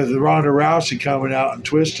help with Ronda Rousey coming out and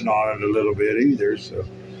twisting on it a little bit either. So,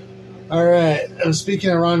 all right. Speaking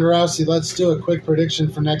of Ronda Rousey, let's do a quick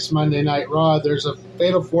prediction for next Monday Night Raw. There's a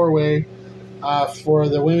fatal 4-way for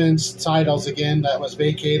the women's titles again that was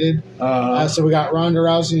vacated. So we got Ronda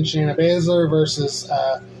Rousey and Shayna Baszler versus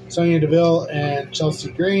Sonya Deville and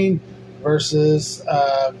Chelsea Green versus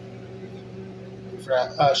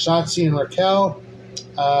Shotzi and Raquel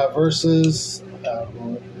versus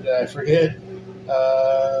did I forget?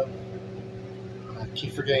 I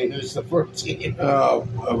keep forgetting who's the fourth team. Got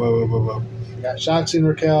Shotzi and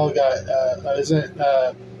Raquel.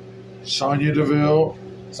 Got Sonya Deville,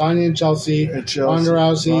 Sonya and Chelsea, Ronda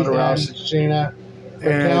Rousey, and Shayna,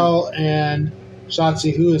 Raquel, and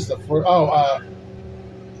Shotzi. Who is the fourth?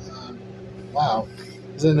 Wow.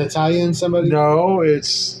 Is it an Italian somebody? No,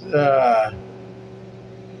 it's.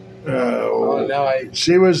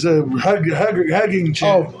 She was the hugging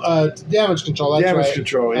champ. Damage Control. That's Damage right.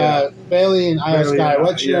 Control. Yeah. Bailey and Io Sky.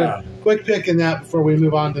 What's your quick pick in that before we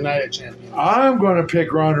move on to Night of Champions? I'm going to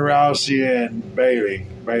pick Ronda Rousey and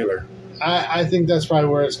Baylor. I think that's probably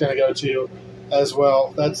where it's going to go to as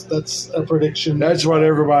well. That's a prediction. That's what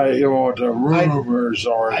everybody, the rumors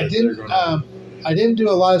are. I didn't do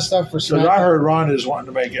a lot of stuff for SmackDown. Because I heard Ronda's wanting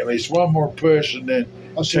to make at least one more push and then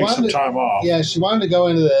take some time off. Yeah, she wanted to go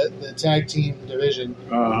into the tag team division.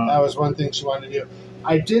 That was one thing she wanted to do.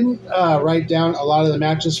 I didn't write down a lot of the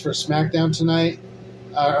matches for SmackDown tonight,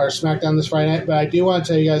 or SmackDown this Friday night, but I do want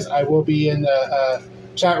to tell you guys I will be in the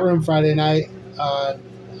chat room Friday night on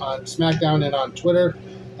SmackDown and on Twitter.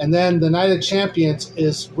 And then the Night of Champions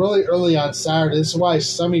is really early on Saturday. This is why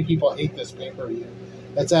so many people hate this pay-per-view.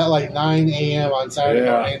 It's at like 9 a.m. on Saturday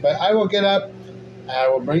morning. But I will get up. I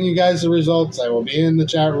will bring you guys the results. I will be in the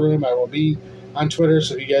chat room. I will be on Twitter.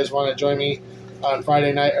 So if you guys want to join me on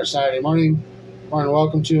Friday night or Saturday morning, more than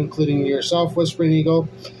welcome to, including yourself, Whispering Eagle.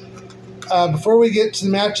 Before we get to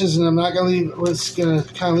the matches, and I'm not going to leave, it's going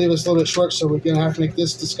to kind of leave us a little bit short, so we're going to have to make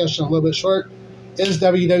this discussion a little bit short. Is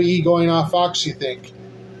WWE going off Fox, you think?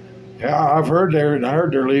 Yeah, I heard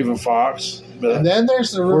they're leaving Fox. And then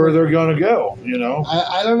there's the rumor where they're going to go,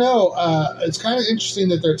 I don't know. It's kind of interesting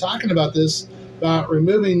that they're talking about this, about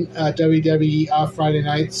removing WWE off Friday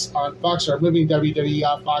nights on Fox, or moving WWE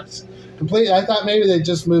off Fox completely. I thought maybe they'd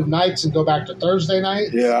just move nights and go back to Thursday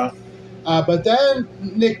nights. Yeah. But then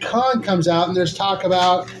Nick Khan comes out, and there's talk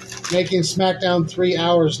about making SmackDown 3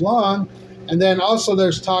 hours long. And then also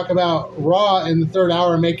there's talk about Raw in the third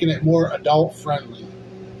hour making it more adult-friendly.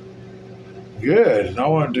 Good. I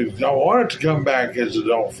want it to come back as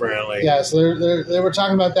adult friendly. Yeah, so they were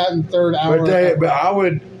talking about that in the third hour. But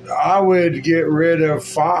I would get rid of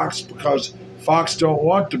Fox, because Fox don't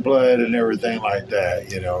want the blood and everything like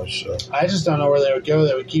that, So I just don't know where they would go.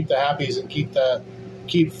 They would keep the happies and keep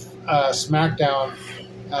SmackDown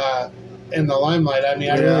in the limelight. I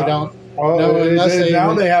mean, I really don't. Well,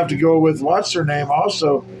 now they have to go with what's her name.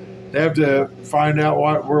 Also, they have to find out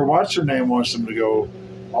where what's her name wants them to go.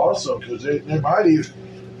 Also, because they might even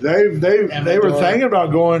they were thinking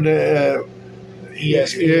about going to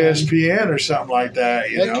ESPN or something like that.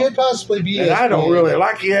 It could possibly be. And ESPN. I don't really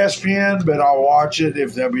like ESPN, but I'll watch it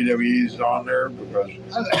if WWE is on there because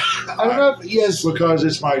I don't know if ESPN, because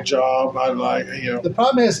it's my job. I like The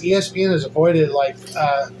problem is ESPN has avoided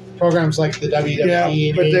programs like the WWE. Yeah,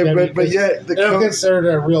 and but AEW yet they don't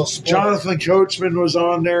consider it a real sport. Jonathan Coachman was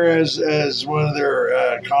on there as one of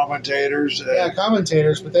their commentators.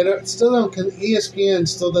 Commentators, but they don't. ESPN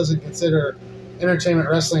still doesn't consider entertainment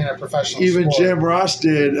wrestling a professional Even sport. Jim Ross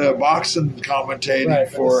did boxing commentating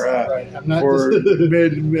for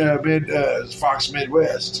Fox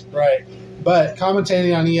Midwest. Right. But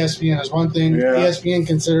commentating on ESPN is one thing. Yeah. ESPN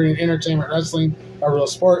considering entertainment wrestling a real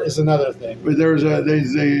sport is another thing. But there's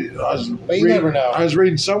never know. I was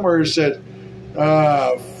reading somewhere it said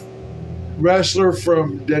wrestler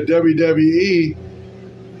from the WWE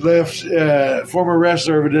left, former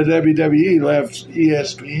wrestler of the WWE left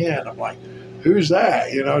ESPN. I'm like, who's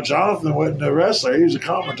that? Jonathan wasn't a wrestler; he was a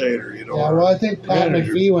commentator. Yeah, well, I think Pat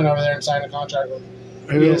McPhee went over there and signed a contract with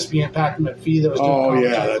ESPN. Pat McPhee that was doing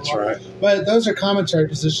commentary. Yeah, that's right. But those are commentary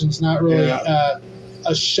positions, not really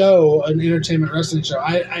a show, an entertainment wrestling show.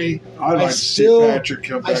 I still think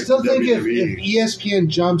if ESPN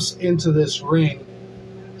jumps into this ring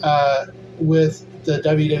with the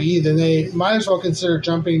WWE, then they might as well consider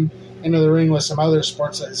jumping into the ring with some other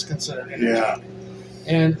sports that is considered entertainment. Yeah.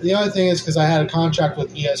 And the other thing is because I had a contract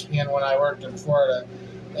with ESPN when I worked in Florida,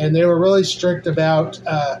 and they were really strict about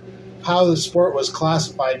how the sport was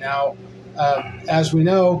classified. Now, as we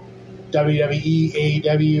know, WWE,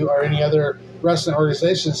 AEW, or any other wrestling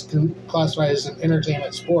organizations can classify as an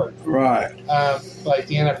entertainment sport. Right. Like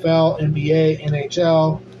the NFL, NBA,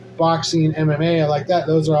 NHL, boxing, MMA, like that.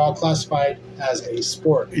 Those are all classified as a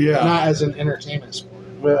sport, not as an entertainment sport.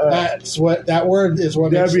 That's what that word is.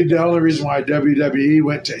 What the only reason why WWE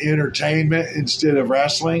went to entertainment instead of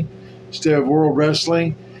wrestling, instead of world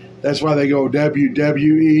wrestling, that's why they go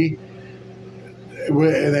WWE.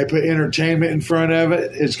 And they put entertainment in front of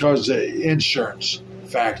it. It's because of the insurance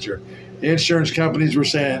factor. The insurance companies were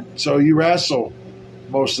saying, "So you wrestle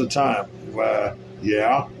most of the time?"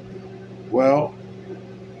 Yeah. Well,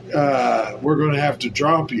 we're going to have to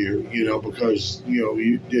drop you, because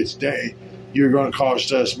you're going to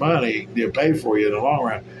cost us money to pay for you in the long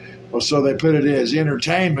run. Well, so they put it as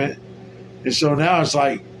entertainment, and so now it's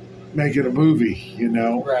like making a movie,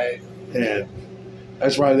 Right. And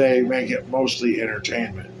that's why they make it mostly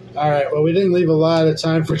entertainment. All right. Well, we didn't leave a lot of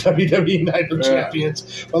time for WWE Night of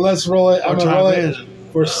Champions, but let's roll it. I'm going to roll it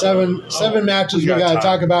for seven matches we got to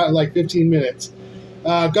talk about in like 15 minutes.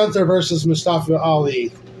 Gunther versus Mustafa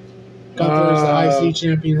Ali. Gunther is the IC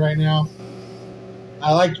champion right now.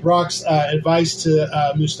 I liked Brock's advice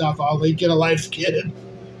to Mustafa Ali: get a life, kid.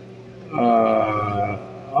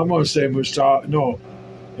 I'm going to say Mustafa. No,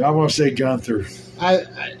 I'm going to say Gunther.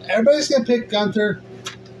 Everybody's going to pick Gunther.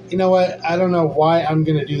 You know what? I don't know why I'm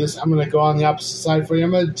going to do this. I'm going to go on the opposite side for you.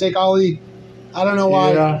 I'm going to take Ali. I don't know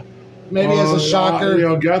why. Yeah. Maybe as a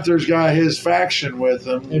shocker. Gunther's got his faction with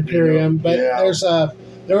him. Imperium. But there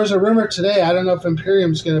was a rumor today. I don't know if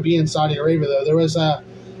Imperium's going to be in Saudi Arabia, though. There was a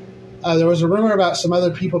rumor about some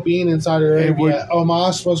other people being in Saudi Arabia.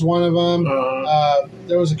 Omos was one of them.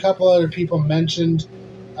 There was a couple other people mentioned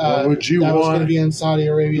was going to be in Saudi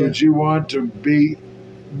Arabia. Would you want to beat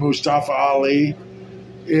Mustafa Ali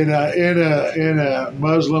in a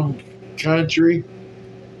Muslim country?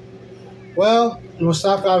 Well,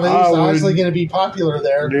 Mustafa Ali is obviously going to be popular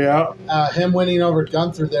there. Yeah. Him winning over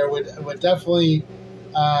Gunther there would definitely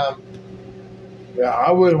I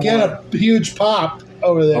wouldn't get a huge pop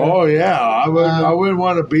over there. Oh yeah, I wouldn't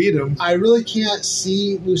want to beat him. I really can't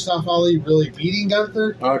see Mustafa Ali really beating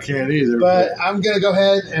Gunther. I can't either. But I'm going to go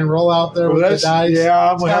ahead and roll out there with the dice.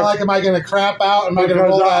 Yeah, it's kind of like, am I going to crap out? Am I going to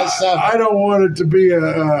roll that 7? I don't want it to be a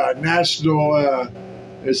national.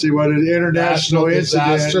 Let's see what an international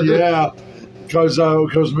incident. Disaster. Yeah,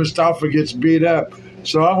 because Mustafa gets beat up.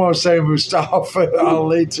 So I'm going to say Mustafa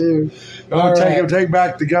Ali too. I'm going to take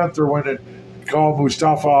back the Gunther when it. Call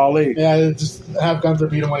Mustafa Ali. Yeah, just have Gunther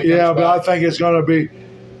beat him when he comes but back. I think it's going to be.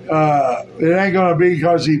 It ain't going to be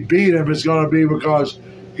because he beat him. It's going to be because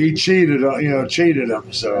he cheated. Cheated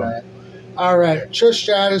him. So. All right. Trish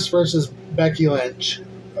Stratus versus Becky Lynch.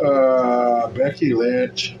 Becky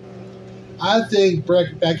Lynch. I think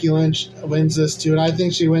Becky Lynch wins this too, and I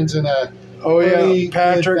think she wins in a. Oh yeah,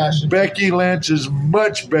 Patrick. Becky Lynch is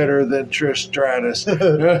much better than Trish Stratus.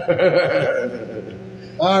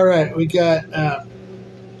 All right, we got. I'm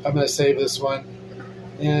going to save this one,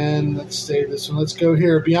 and let's save this one. Let's go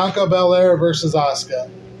here. Bianca Belair versus Asuka.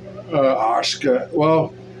 Asuka.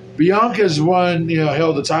 Well, Bianca's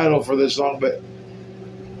held the title for this long, but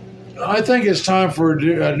I think it's time for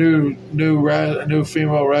a new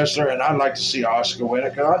female wrestler, and I'd like to see Asuka win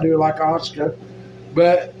it because I do like Asuka,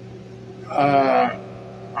 but I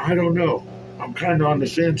don't know. I'm kind of on the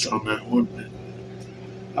fence on that one.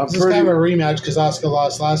 This is kind of a rematch because Asuka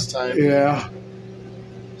lost last time. Yeah.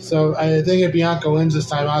 So I think if Bianca wins this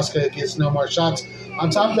time, Asuka gets no more shots. On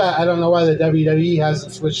top of that, I don't know why the WWE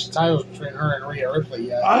hasn't switched titles between her and Rhea Ripley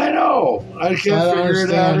yet. I know. I can't figure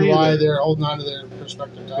it out either. Why they're holding on to their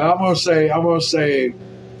respective titles. I'm gonna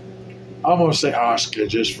say Asuka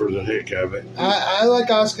just for the heck of it. I like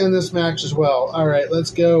Asuka in this match as well. All right,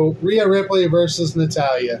 let's go. Rhea Ripley versus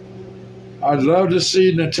Natalya. I'd love to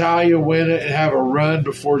see Natalya win it and have a run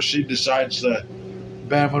before she decides to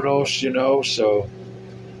Vamonos, So,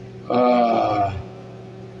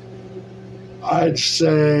 I'd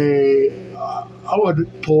say I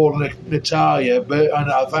would pull Natalya, but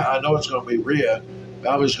I know it's going to be Rhea. I'm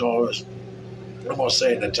going to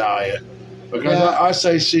say Natalya because I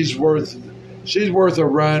say she's worth a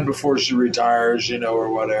run before she retires, or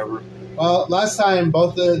whatever. Well, last time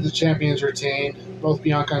both the champions retained, both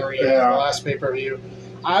Bianca and Rhea, in the last pay-per-view.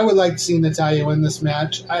 I would like to see Natalya win this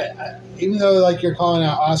match. I even though like you're calling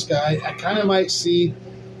out Asuka, I kind of might see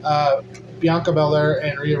Bianca Belair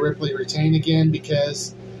and Rhea Ripley retain again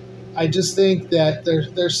because I just think that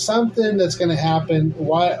there's something that's going to happen.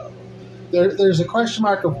 Why there's a question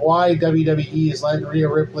mark of why WWE is letting Rhea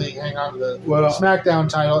Ripley hang on to the SmackDown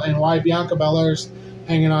title and why Bianca Belair's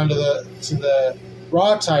hanging on to the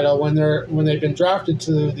Raw title when they've been drafted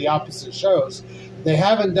to the opposite shows. They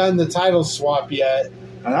haven't done the title swap yet.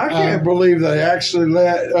 And I can't believe they actually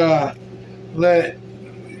let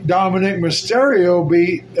Dominic Mysterio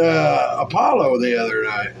beat Apollo the other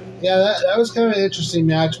night. Yeah, that was kind of an interesting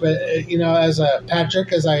match. But, as a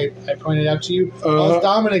Patrick, as I pointed out to you, all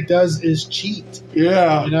Dominic does is cheat.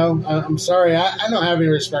 Yeah. I'm sorry. I don't have any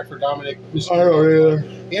respect for Dominic Mysterio. I don't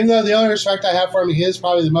either. Even though the only respect I have for him, he is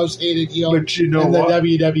probably the most hated heel in the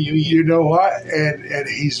WWE. You know what? And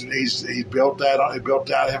he's built that. He built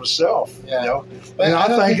that himself. Yeah. But and I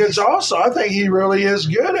think he really is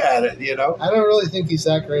good at it. I don't really think he's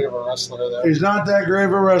that great of a wrestler, though. He's not that great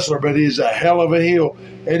of a wrestler, but he's a hell of a heel.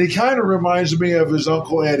 And he kind of reminds me of his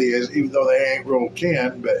Uncle Eddie, even though they ain't real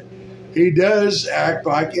kin, but he does act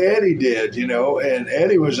like Eddie did, and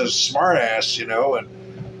Eddie was a smart ass, and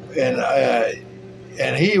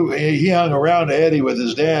he hung around Eddie with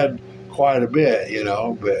his dad quite a bit,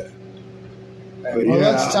 but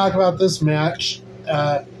let's talk about this match,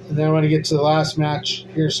 and then I want to get to the last match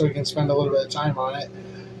here so we can spend a little bit of time on it.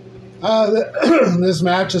 This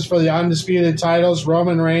match is for the undisputed titles,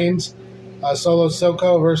 Roman Reigns, Solo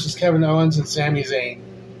Sikoa versus Kevin Owens and Sami Zayn.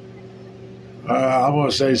 I'm going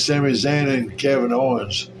to say Sami Zayn and Kevin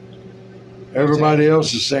Owens. Everybody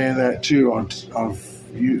else is saying that too on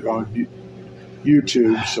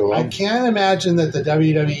YouTube. So I can't imagine that the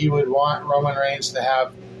WWE would want Roman Reigns to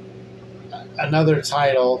have another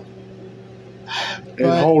title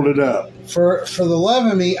and hold it up. For the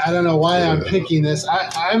love of me, I don't know why I'm picking this.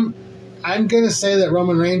 I'm going to say that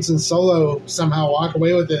Roman Reigns and Solo somehow walk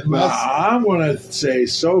away with it. I'm going to say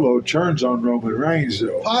Solo turns on Roman Reigns,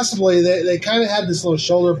 though. Possibly. They kind of had this little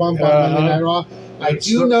shoulder bump on Monday Night Raw. I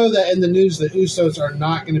do know that in the news the Usos are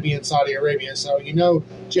not going to be in Saudi Arabia, so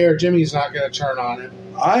J.R. Jimmy's not going to turn on him.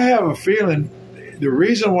 I have a feeling the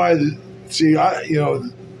reason why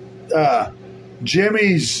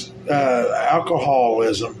Jimmy's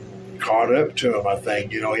alcoholism caught up to him, I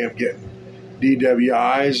think, him getting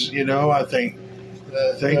DWIs, I think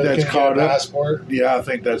that's caught up. Passport. Yeah, I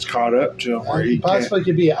think that's caught up to him where he possibly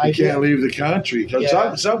could be. He can't leave the country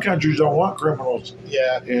because some countries don't want criminals.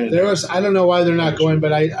 Yeah, there was. I don't know why they're not going,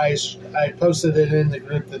 but I posted it in the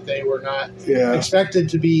group that they were not expected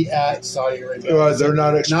to be at Saudi Arabia. They're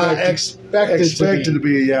not expected to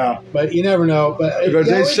be. Yeah, but you never know. But because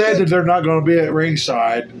they said that they're not going to be at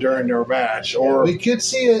ringside during their match, or we could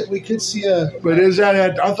see it. We could see a. But is that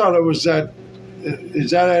at? I thought it was that. Is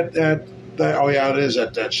that at that? Oh yeah, it is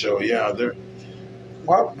at that show. Yeah, there.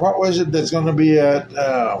 What was it that's going to be at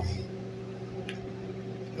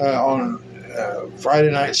on Friday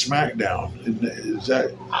Night SmackDown? Is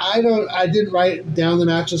that? I didn't write down the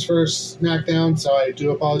matches for SmackDown, so I do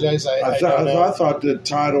apologize. I thought the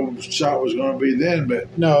title shot was going to be then,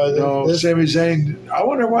 but no. Sami Zayn. I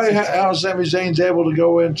wonder how Sami Zayn's able to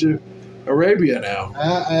go into Arabia now.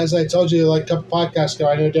 As I told you like a couple podcasts ago,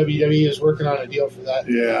 I know WWE is working on a deal for that.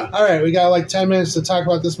 Yeah. All right, we got like 10 minutes to talk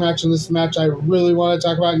about this match, and this match I really want to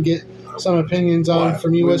talk about and get some opinions on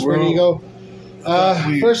from you, Whisper Eagle.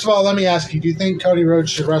 First of all, let me ask you, do you think Cody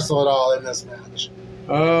Rhodes should wrestle at all in this match?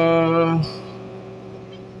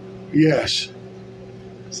 Yes.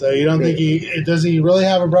 So you don't think does he really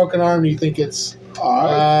have a broken arm? You think it's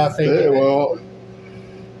fake? Well,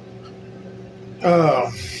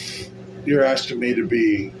 you're asking me to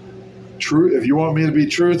be true. If you want me to be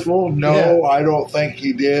truthful, no, I don't think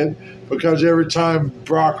he did, because every time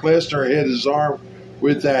Brock Lesnar hit his arm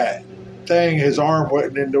with that thing, his arm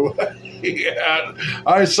went into it. Yeah,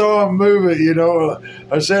 I saw him move it,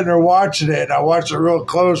 I was sitting there watching it, and I watched it real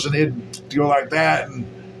close, and he'd go like that and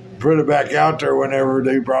put it back out there whenever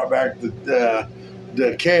they brought back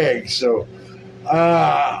the keg. So,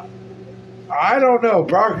 I don't know.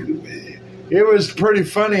 Brock, it was pretty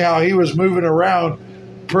funny how he was moving around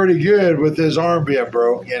pretty good with his arm being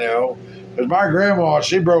broke, Because my grandma,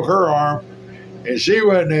 she broke her arm, and she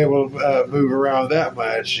wasn't able to move around that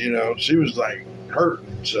much, She was like hurting.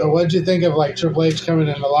 So what did you think of Triple H coming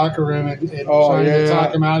in the locker room and trying to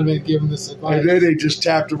talk him out of it and give him this advice? And then he just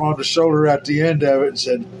tapped him on the shoulder at the end of it and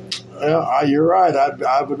said, "Well, you're right.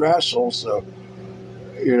 I would wrestle." So,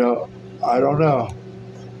 I don't know.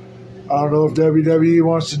 I don't know if WWE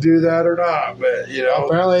wants to do that or not, but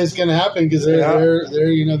apparently it's going to happen because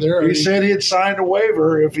they're He said he'd sign a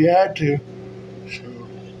waiver if he had to.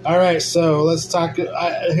 All right, so let's talk.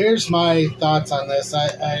 Here's my thoughts on this.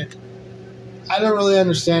 I don't really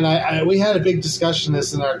understand. We had a big discussion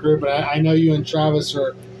this in our group, and I know you and Travis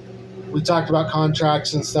we talked about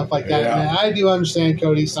contracts and stuff like that. Yeah. And I do understand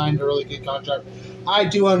Cody signed a really good contract. I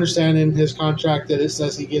do understand in his contract that it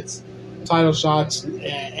says he gets title shots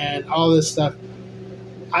and all this stuff.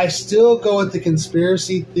 I still go with the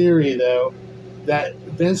conspiracy theory, though, that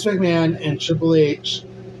Vince McMahon and Triple H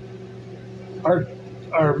are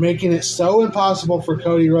making it so impossible for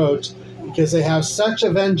Cody Rhodes because they have such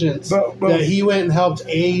a vengeance that he went and helped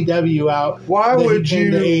AEW out. Why would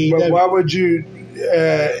you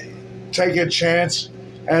take a chance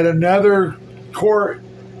at another court,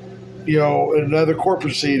 another court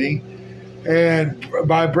proceeding, and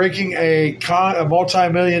by breaking a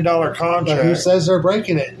multi-million-dollar contract? But who says they're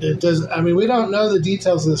breaking it? We don't know the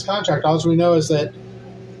details of this contract. All we know is that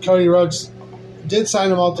Cody Rhodes did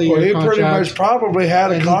sign a multi-year contract. Well, he pretty much probably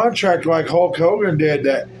had a contract like Hulk Hogan did,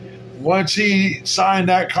 that once he signed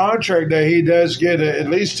that contract, that he does get at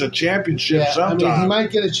least a championship sometime. He might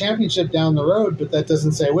get a championship down the road, but that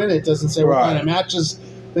doesn't say when. It doesn't say what kind of matches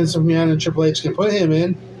Vince McMahon and Triple H can put him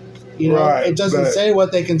in. It doesn't say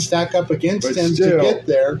what they can stack up against him to get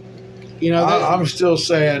there. I'm still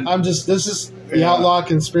saying. This is the outlaw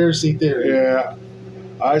conspiracy theory. Yeah.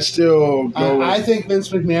 I still go I think Vince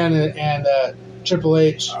McMahon and Triple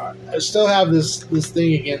H still have this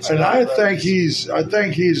thing against him. And I think he's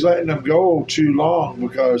letting them go too long,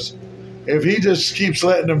 because if he just keeps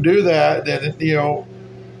letting them do that, then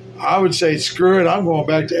I would say screw it. I'm going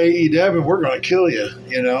back to AEW, and we're going to kill you.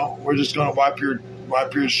 We're just going to wipe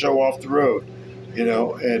your show off the road.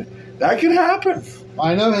 And that could happen. Well,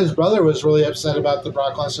 I know his brother was really upset about the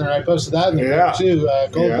Brock Lesnar. I posted that in the group too.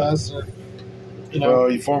 Goldust,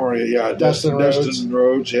 he formerly Dustin Rhodes, and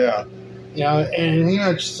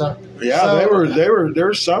so there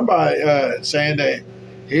was somebody saying that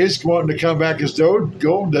he's wanting to come back as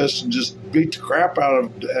Goldust and just beat the crap out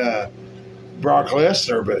of Brock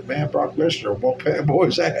Lesnar, but man, Brock Lesnar won't pay a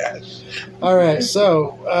boy's ass. All right,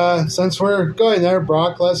 so since we're going there,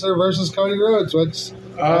 Brock Lesnar versus Cody Rhodes. What's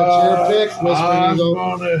your pick, Mr. Eagle?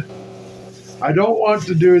 I don't want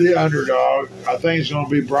to do the underdog. I think it's going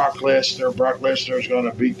to be Brock Lesnar. Brock Lesnar is going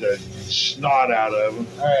to beat the snot out of him.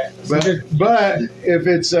 All right, but if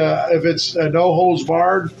it's a no holds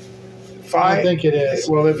barred fight, I think it is.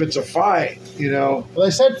 Well, if it's a fight, Well,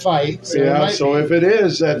 they said fight. So so if it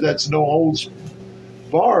is that's no holds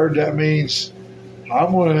barred, that means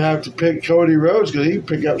I'm going to have to pick Cody Rhodes, because he can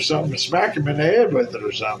pick up something and smack him in the head with it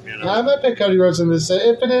or something. I might pick Cody Rhodes in this.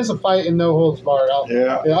 If it is a fight and no holds barred,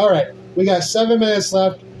 all right. We got 7 minutes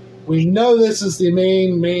left. We know this is the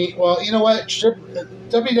main. Well, you know what?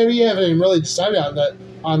 WWE haven't even really decided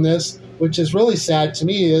on this, which is really sad to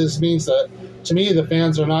me. This means that, to me, the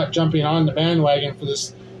fans are not jumping on the bandwagon for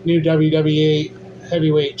this new WWE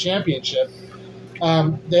Heavyweight Championship.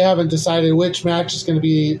 They haven't decided which match is going to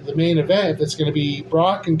be the main event. If it's going to be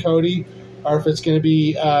Brock and Cody, or if it's going to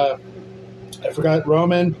be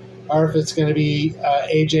Roman, or if it's going to be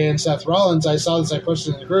AJ and Seth Rollins. I saw this. I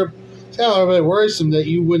posted in the group. It's kind of a little bit worrisome that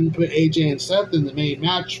you wouldn't put AJ and Seth in the main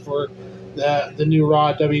match for the new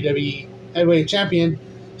Raw WWE Heavyweight Champion.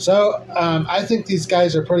 So I think these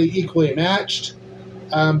guys are pretty equally matched.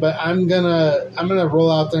 But I'm gonna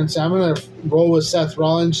roll out there and say I'm gonna roll with Seth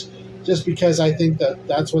Rollins, just because I think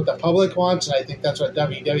that's what the public wants, and I think that's what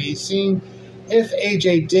WWE is seeing. If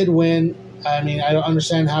AJ did win, I don't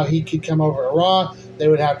understand how he could come over to Raw. they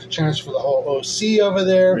would have to transfer the whole OC over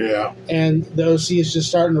there. Yeah. And the OC is just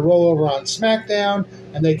starting to roll over on SmackDown,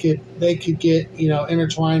 and they could get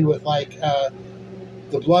intertwined with like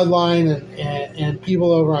the Bloodline and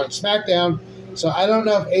people over on SmackDown. So I don't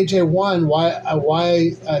know if AJ won, why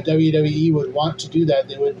WWE would want to do that.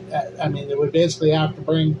 They would basically have to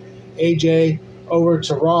bring AJ over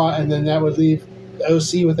to Raw, and then that would leave the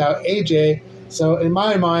OC without AJ. So in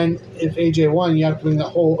my mind, if AJ won, you have to bring the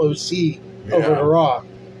whole OC over to Raw,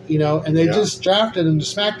 and they just drafted him to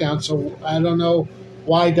SmackDown. So I don't know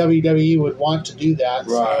why WWE would want to do that.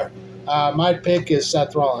 Right. So, my pick is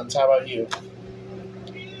Seth Rollins. How about you?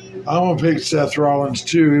 I'm going to pick Seth Rollins,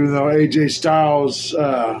 too, even though AJ Styles,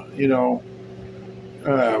 I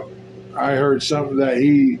heard something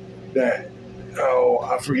that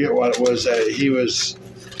I forget what it was, that he was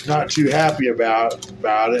not too happy about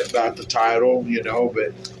the title,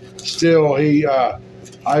 but still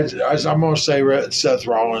I'm going to say Seth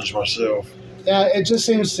Rollins myself. Yeah, it just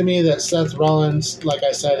seems to me that Seth Rollins, like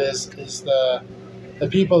I said, is the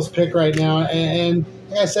people's pick right now. And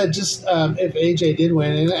like I said, just if AJ did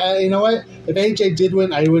win, and you know what? If AJ did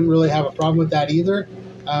win, I wouldn't really have a problem with that either,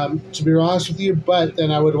 to be honest with you. But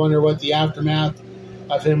then I would wonder what the aftermath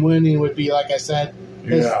of him winning would be, like I said.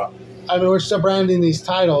 Yeah. I mean, we're still branding these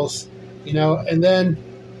titles, and then,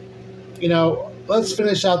 let's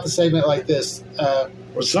finish out the segment like this. Well,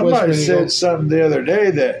 somebody said something the other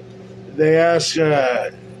day that they asked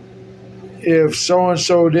if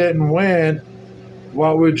so-and-so didn't win,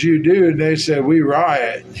 what would you do? And they said, we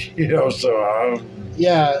riot, so.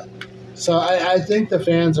 Yeah. So I think the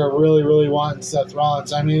fans are really, really wanting Seth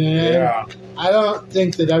Rollins. I mean, I don't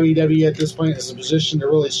think the WWE at this point is in a position to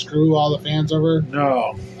really screw all the fans over.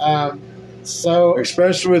 No. So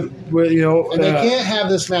especially with and they can't have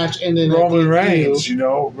this match end in Roman Reigns.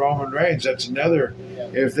 Roman Reigns. That's another. Yeah.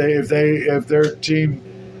 If their team,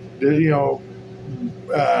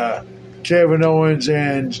 Kevin Owens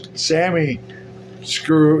and Sammy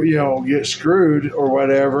get screwed or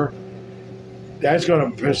whatever. That's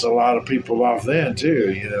going to piss a lot of people off then,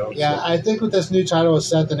 too, Yeah, so. I think with this new title with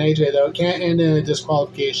Seth and AJ, though, it can't end in a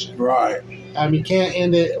disqualification. Right. You can't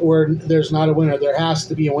end it where there's not a winner. There has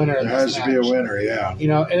to be a winner in this match. There has to be a winner, yeah.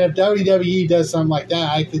 And if WWE does something like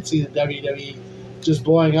that, I could see the WWE just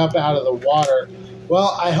blowing up out of the water.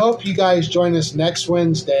 Well, I hope you guys join us next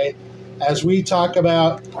Wednesday as we talk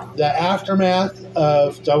about the aftermath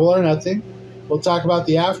of Double or Nothing. We'll talk about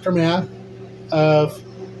the aftermath of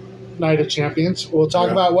Night of Champions. We'll talk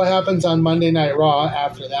about what happens on Monday Night Raw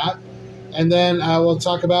after that. And then we'll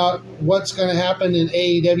talk about what's going to happen in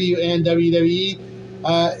AEW and WWE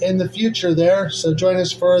in the future there. So join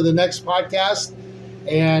us for the next podcast.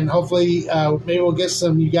 And hopefully maybe we'll get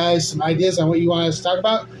you guys some ideas on what you want us to talk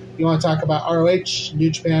about. You want to talk about ROH, New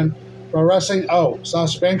Japan Pro Wrestling. Oh,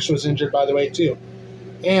 Sasha Banks was injured, by the way, too.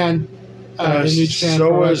 And in New Japan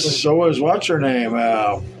Pro Wrestling. So was what's her name?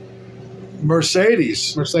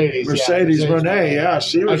 Mercedes Moné. Yeah,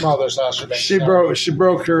 she was. I call her Sasha Banks. She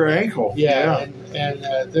broke her ankle. Yeah. And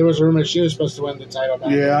there was a rumor she was supposed to win the title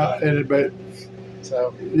back. Yeah, they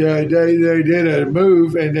did a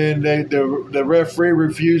move, and then the referee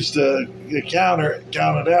refused to count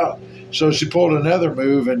it out. So she pulled another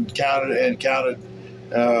move and counted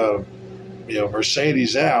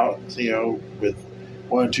Mercedes out. With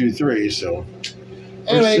 1, 2, 3. So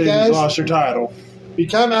anyway, Mercedes guys, lost her title.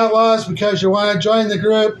 Become Outlaws because you want to join the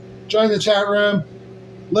group, join the chat room,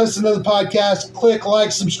 listen to the podcast, click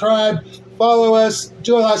like, subscribe, follow us,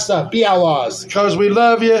 do all that stuff. Be Outlaws. Because we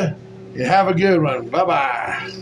love you. You have a good one. Bye-bye.